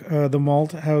work the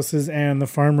malt houses and the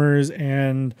farmers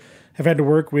and have had to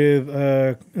work with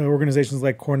organizations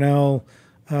like Cornell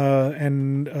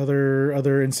and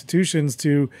other institutions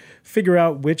to figure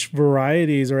out which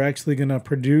varieties are actually going to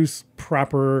produce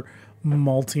proper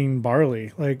malting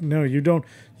barley. Like, no, you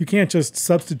can't just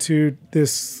substitute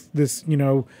this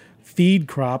feed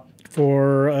crop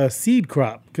for a seed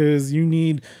crop, because you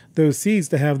need those seeds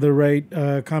to have the right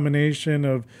combination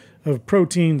of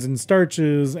proteins and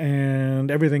starches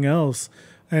and everything else.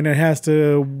 And it has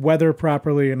to weather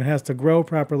properly, and it has to grow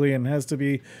properly, and it has to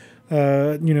be,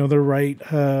 the right.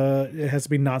 It has to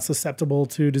be not susceptible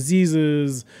to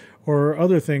diseases or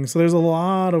other things. So there's a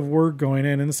lot of work going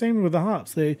in, and the same with the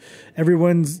hops. There's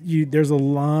a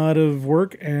lot of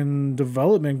work and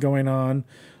development going on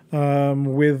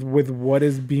with what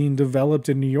is being developed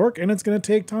in New York, and it's going to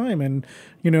take time. And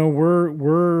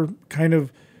we're kind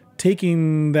of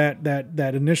taking that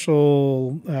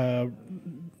initial.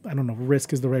 I don't know if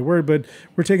risk is the right word, but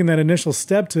we're taking that initial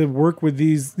step to work with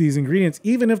these ingredients,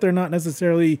 even if they're not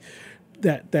necessarily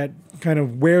that kind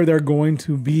of where they're going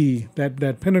to be,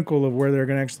 that pinnacle of where they're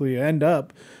going to actually end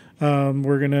up.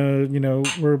 We're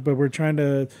trying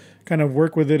to kind of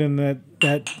work with it in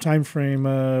that time frame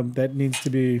that needs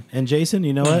to be. And Jason,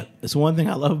 you know what? It's one thing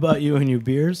I love about you and your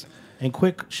beers. And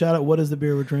quick shout out, what is the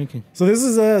beer we're drinking? So this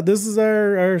is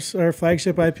our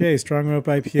flagship IPA, Strong Rope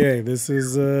IPA. This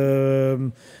is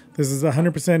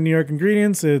 100% New York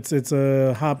ingredients. It's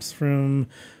hops from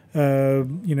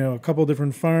a couple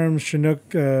different farms, Chinook,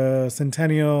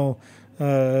 Centennial,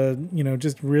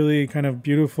 just really kind of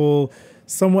beautiful,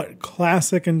 somewhat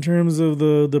classic in terms of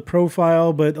the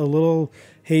profile, but a little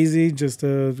hazy just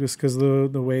because the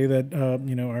way that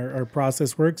our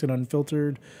process works and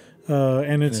unfiltered.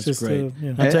 And it's That's just great.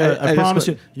 you know. I tell you, I I promise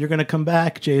just- you're going to come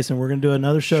back, Jason. We're going to do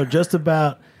another show just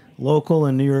about local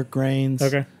and New York grains.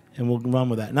 Okay. And we'll run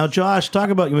with that. Now, Josh, talk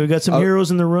about, we've got some heroes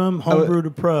in the room, homebrew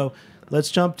to pro. Let's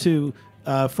jump to,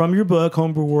 from your book,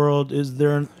 Homebrew World, is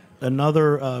there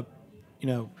another,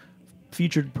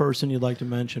 featured person you'd like to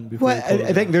mention before Well, we close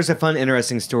I think out? there's a fun,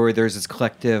 interesting story. There's this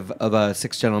collective of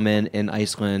 6 gentlemen in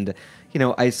Iceland.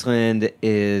 Iceland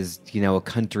is, a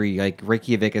country, like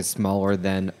Reykjavik is smaller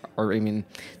than,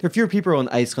 there are fewer people in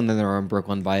Iceland than there are in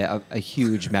Brooklyn by a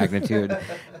huge magnitude.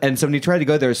 And so when you try to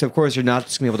go there, so of course you're not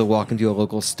just going to be able to walk into a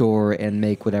local store and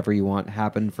make whatever you want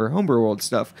happen for Homebrew World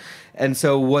stuff. And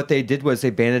so what they did was they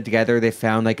banded together. They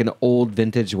found like an old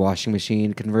vintage washing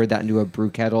machine, converted that into a brew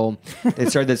kettle. They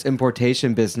started this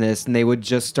importation business, and they would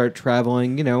just start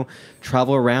traveling,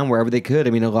 travel around wherever they could.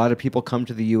 A lot of people come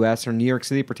to the U.S. or New York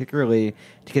City particularly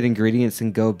to get ingredients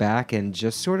and go back and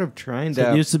just sort of trying So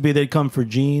to... it used to be they'd come for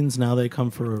jeans, now they come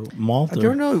for malt. I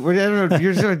don't know. I don't know. I don't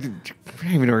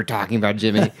even know what we're talking about,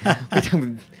 Jimmy.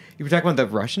 You were talking about the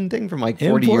Russian thing from like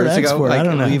 40 Import, years ago? export, Like I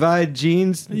don't know. Levi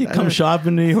jeans? You I come don't- shop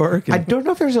in New York. I don't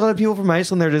know if there's a lot of people from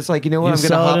Iceland. They're just like, you know what? You I'm going to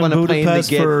sell it hop in on a plane Budapest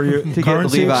to get, for your to get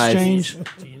currency Levi's. exchange?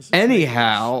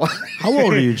 Anyhow. How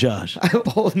old are you, Josh? I'm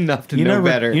old enough to you know never,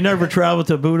 better. You never traveled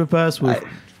to Budapest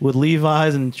with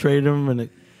Levi's and traded them in a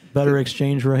better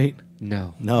exchange rate?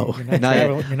 No. No. You're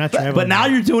not traveling. But now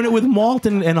you're doing it with malt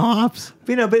and hops.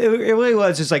 But it really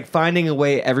was just like finding a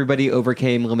way everybody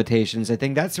overcame limitations. I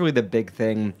think that's really the big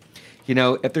thing.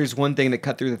 If there's one thing that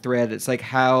cut through the thread, it's like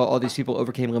how all these people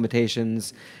overcame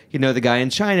limitations. The guy in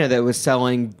China that was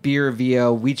selling beer via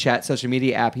WeChat social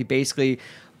media app, he basically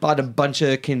bought a bunch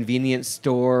of convenience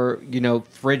store,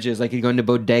 fridges. Like you go into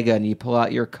Bodega and you pull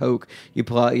out your Coke, you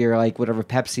pull out your like whatever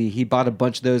Pepsi. He bought a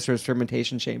bunch of those for his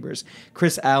fermentation chambers.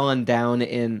 Chris Allen down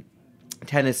in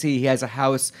Tennessee, he has a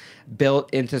house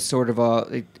built into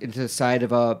into the side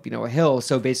of a hill,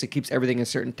 so basically keeps everything a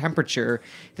certain temperature.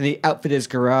 Then he outfit his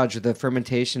garage with a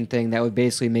fermentation thing that would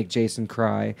basically make Jason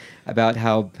cry about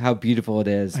how beautiful it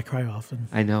is. I cry often.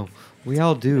 I know. We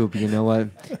all do, but you know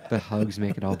what? The hugs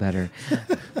make it all better.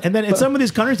 And then in some of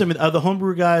these countries, the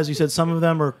homebrew guys, you said some of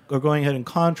them are going ahead and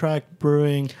contract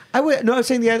brewing. I was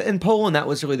saying in Poland that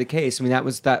was really the case. That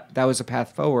was a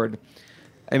path forward.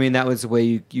 That was the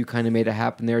way you kind of made it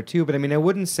happen there too. But I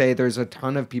wouldn't say there's a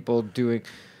ton of people doing.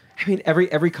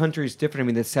 Every country is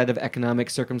different. The set of economic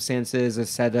circumstances, a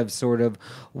set of sort of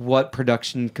what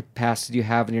production capacity you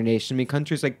have in your nation.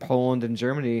 Countries like Poland and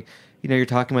Germany, you're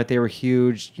talking about they were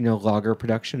huge, lager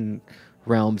production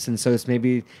realms, and so it's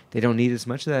maybe they don't need as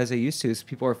much of that as they used to. So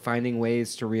people are finding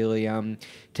ways to really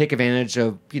take advantage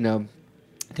of of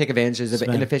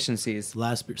inefficiencies.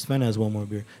 Last beer. Sven has one more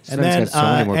beer. Sven's And then got so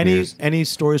many more beers. any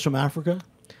stories from Africa?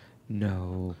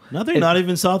 No. Nothing? Not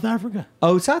even South Africa?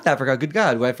 Oh, South Africa. Good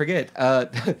God. Why forget?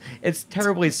 It's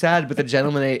terribly sad, but the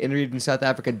gentleman I interviewed in South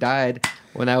Africa died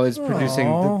when I was producing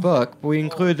the book. We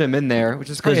included him in there, which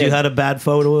is great. Because you had a bad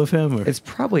photo of him? Or? It's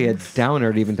probably a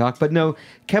downer to even talk. But no,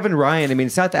 Kevin Ryan,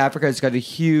 South Africa has got a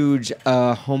huge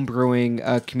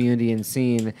homebrewing community and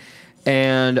scene.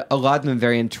 And a lot of them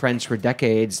very entrenched for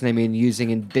decades. And using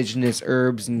indigenous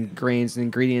herbs and grains and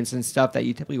ingredients and stuff that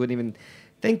you typically wouldn't even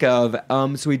think of.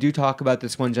 So we do talk about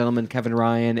this one gentleman, Kevin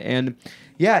Ryan. And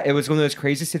yeah, it was one of those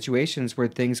crazy situations where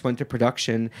things went to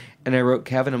production. And I wrote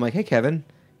Kevin, I'm like, hey, Kevin,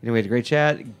 we had a great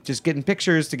chat, just getting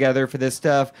pictures together for this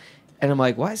stuff. And I'm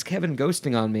like, why is Kevin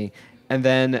ghosting on me? And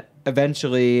then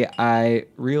eventually I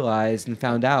realized and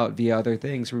found out via other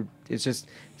things. It's just a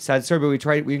sad story,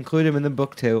 but we include him in the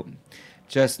book too.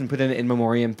 Just and put in an in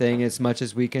memoriam thing as much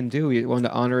as we can do. We wanted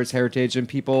to honor his heritage, and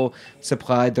people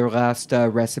supplied their last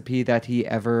recipe that he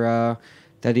ever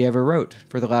wrote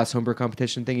for the last homebrew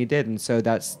competition thing he did, and so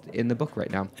that's in the book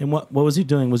right now. And what was he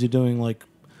doing? Was he doing like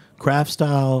craft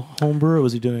style homebrew? Or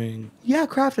was he doing? Yeah,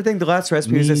 craft. I think the last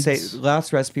recipe meads?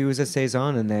 was a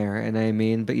saison in there,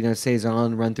 and but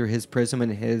saison run through his prism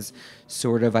and his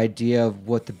sort of idea of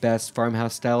what the best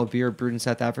farmhouse style beer brewed in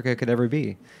South Africa could ever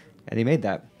be, and he made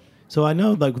that. So I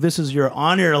know, this is your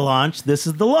on-air launch. This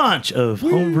is the launch of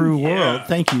Homebrew World.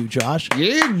 Thank you, Josh.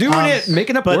 Yeah, doing it,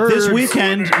 making up but words. This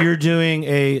weekend, you're doing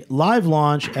a live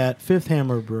launch at Fifth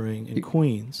Hammer Brewing in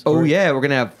Queens. Oh, yeah, we're going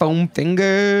to have foam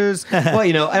fingers. Well,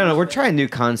 I don't know. We're trying new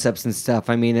concepts and stuff.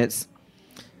 It's...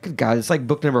 Good God, it's like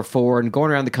book number 4 and going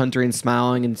around the country and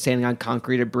smiling and standing on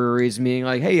concrete at breweries and being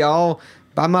like, hey, y'all,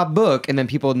 buy my book. And then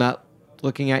people not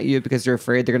looking at you because they're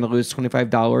afraid they're going to lose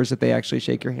 $25 if they actually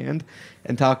shake your hand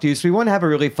and talk to you. So we want to have a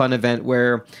really fun event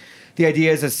where the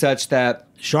idea is as such that...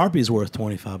 Sharpie's worth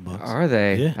 $25. Are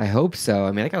they? Yeah. I hope so.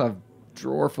 I got a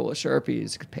drawer full of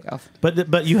Sharpies. It could pay off.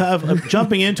 But you have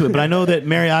jumping into it. But I know that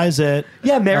Mary Izett,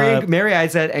 Mary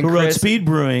Izett and who Chris wrote Speed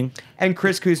Brewing, and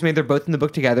Chris Kuzma, they're both in the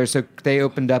book together. So they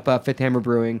opened up Fifth Hammer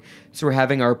Brewing. So we're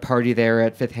having our party there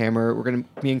at Fifth Hammer.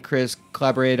 Me and Chris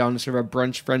collaborated on sort of a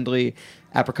brunch-friendly,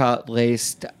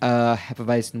 apricot-laced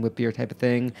Hefeweizen whip beer type of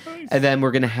thing. Nice. And then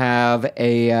we're going to have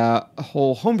a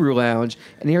whole homebrew lounge.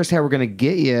 And here's how we're going to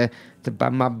get you to buy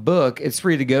my book. It's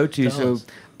free to go to. So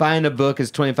buying a book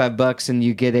is $25 and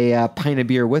you get a pint of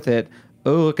beer with it.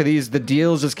 Oh, look at these. The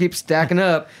deals just keep stacking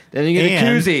up. Then you get a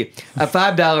koozie, a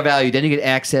 $5 value. Then you get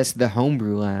access to the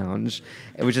homebrew lounge,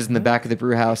 which is in the back of the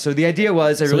brew house. So the idea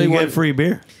was get free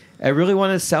beer. I really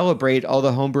want to celebrate all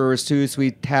the homebrewers too. So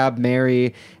we tabbed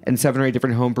Mary and 7 or 8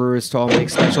 different homebrewers to all make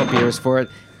special beers for it.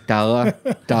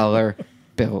 $1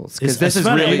 bills. Because this is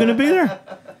really. Are you going to be there?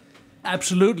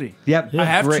 Absolutely. Yep. I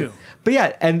have to. But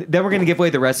yeah, and then we're going to give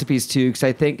away the recipes too, because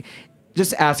I think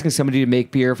just asking somebody to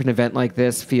make beer for an event like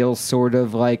this feels sort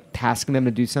of like tasking them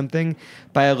to do something.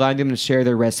 By allowing them to share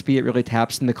their recipe, it really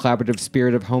taps in the collaborative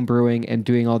spirit of home brewing and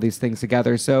doing all these things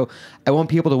together. So I want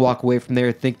people to walk away from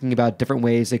there thinking about different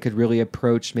ways they could really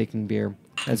approach making beer.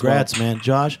 Congrats, man.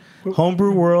 Josh,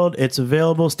 Homebrew World, it's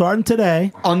available starting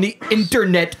today. On the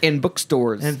internet and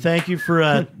bookstores. And thank you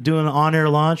for doing an on-air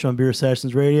launch on Beer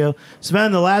Sessions Radio.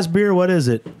 Sven, the last beer, what is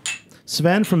it?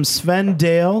 Sven from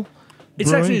Svendale. It's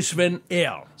Brewing? actually Sven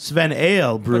Ale. Sven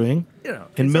Ale Brewing, but, you know,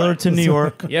 in Millerton, New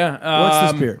York. Yeah.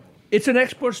 What's this beer? It's an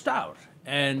export stout,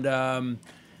 and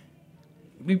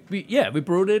we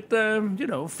brewed it.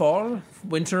 Fall,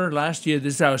 winter last year.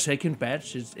 This is our second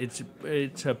batch. It's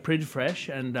pretty fresh,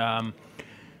 and I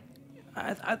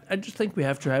just think we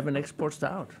have to have an export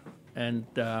stout, and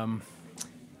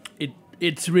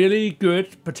it's really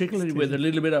good, particularly with a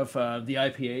little bit of the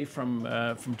IPA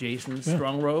from Jason's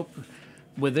Strong Rope.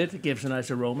 With it gives a nice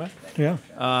aroma. Yeah.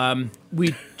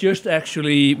 We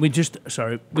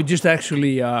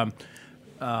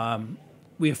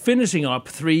are finishing up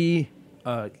 3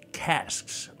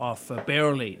 casks of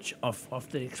barrel age of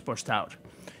the export stout.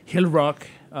 Hill Rock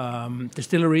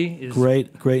Distillery is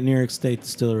great New York State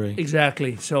distillery.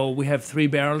 Exactly. So we have 3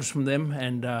 barrels from them,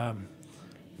 and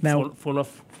now full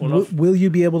of. Will you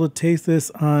be able to taste this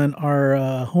on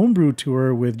our homebrew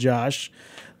tour with Josh?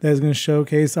 That is going to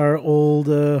showcase our old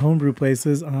homebrew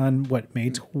places on May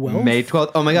 12th? May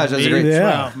 12th. Oh my gosh, that's a great.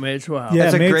 May 12th. Yeah,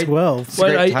 that's May great, 12th.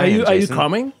 Well, are you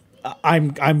coming?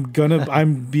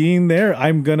 I'm being there.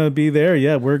 I'm gonna be there.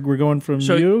 Yeah, we're going from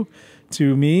you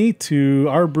to me to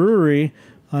our brewery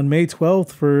on May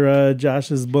 12th for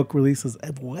Josh's book releases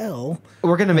as well.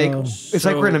 We're gonna make it's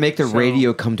like we're gonna make the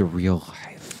radio come to real life.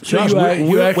 So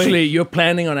you're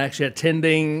planning on actually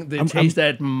attending the taste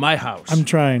at my house. I'm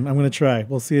trying. I'm going to try.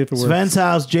 We'll see if it works. Sven's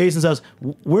house, Jason's house.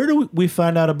 Where do we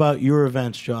find out about your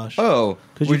events, Josh? Oh,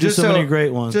 because you do so many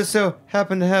great ones. Just so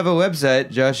happen to have a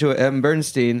website,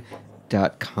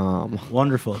 JoshuaMBernstein.com.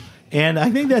 Wonderful. And I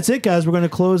think that's it, guys. We're going to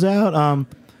close out.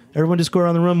 Everyone just go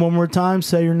around the room one more time,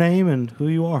 say your name and who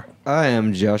you are. I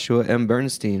am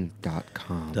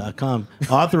JoshuaMBernstein.com.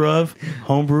 Author of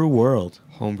Homebrew World.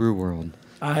 Homebrew World.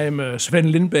 I'm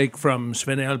Sven Lindbæk from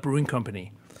Sven Ale Brewing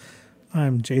Company.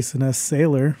 I'm Jason S.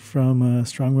 Saylor from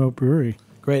Strong Rope Brewery.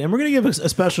 Great. And we're going to give a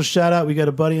special shout out. We got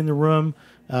a buddy in the room.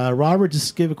 Robert,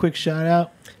 just give a quick shout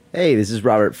out. Hey, this is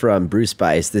Robert from Brew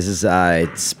Spice. This is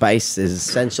Spice is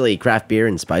essentially craft beer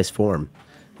in spice form.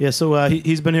 Yeah, so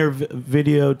he's been here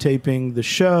videotaping the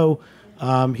show.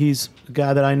 He's a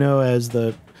guy that I know as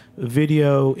the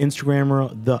video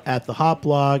Instagrammer at the Hop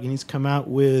Blog, and he's come out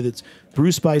with it's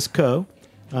Brew Spice Co.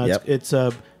 It's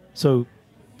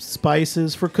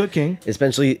spices for cooking.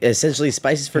 Essentially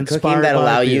spices for cooking that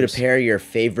allow you to pair your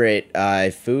favorite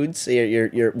foods,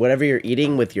 your whatever you're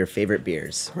eating with your favorite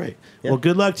beers. Great. Yep. Well,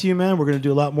 good luck to you, man. We're going to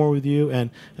do a lot more with you. And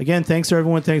again, thanks to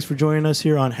everyone. Thanks for joining us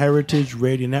here on Heritage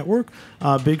Radio Network.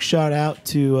 Big shout out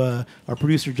to our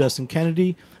producer, Justin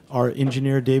Kennedy, our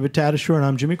engineer, David Tadashore, and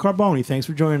I'm Jimmy Carboni. Thanks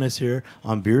for joining us here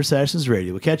on Beer Sessions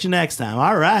Radio. We'll catch you next time.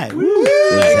 All right. Woo!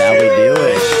 This is how we do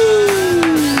it.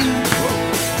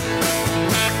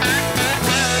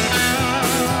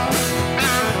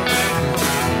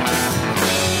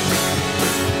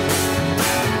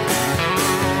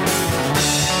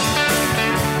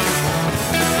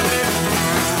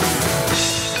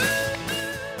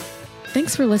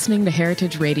 Thanks for listening to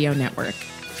Heritage Radio Network,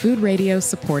 food radio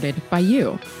supported by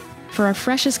you. For our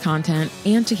freshest content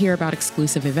and to hear about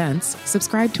exclusive events,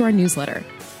 subscribe to our newsletter.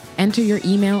 Enter your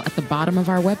email at the bottom of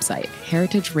our website,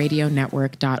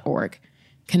 heritageradionetwork.org.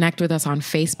 Connect with us on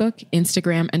Facebook,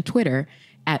 Instagram, and Twitter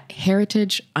at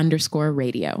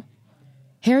heritage_radio.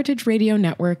 Heritage Radio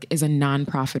Network is a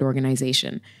nonprofit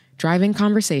organization driving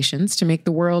conversations to make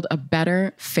the world a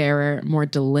better, fairer, more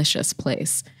delicious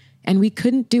place. And we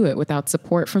couldn't do it without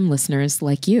support from listeners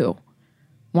like you.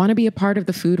 Want to be a part of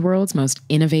the food world's most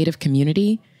innovative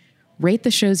community? Rate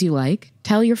the shows you like,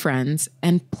 tell your friends,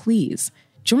 and please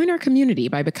join our community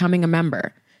by becoming a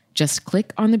member. Just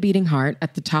click on the beating heart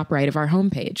at the top right of our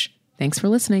homepage. Thanks for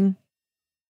listening.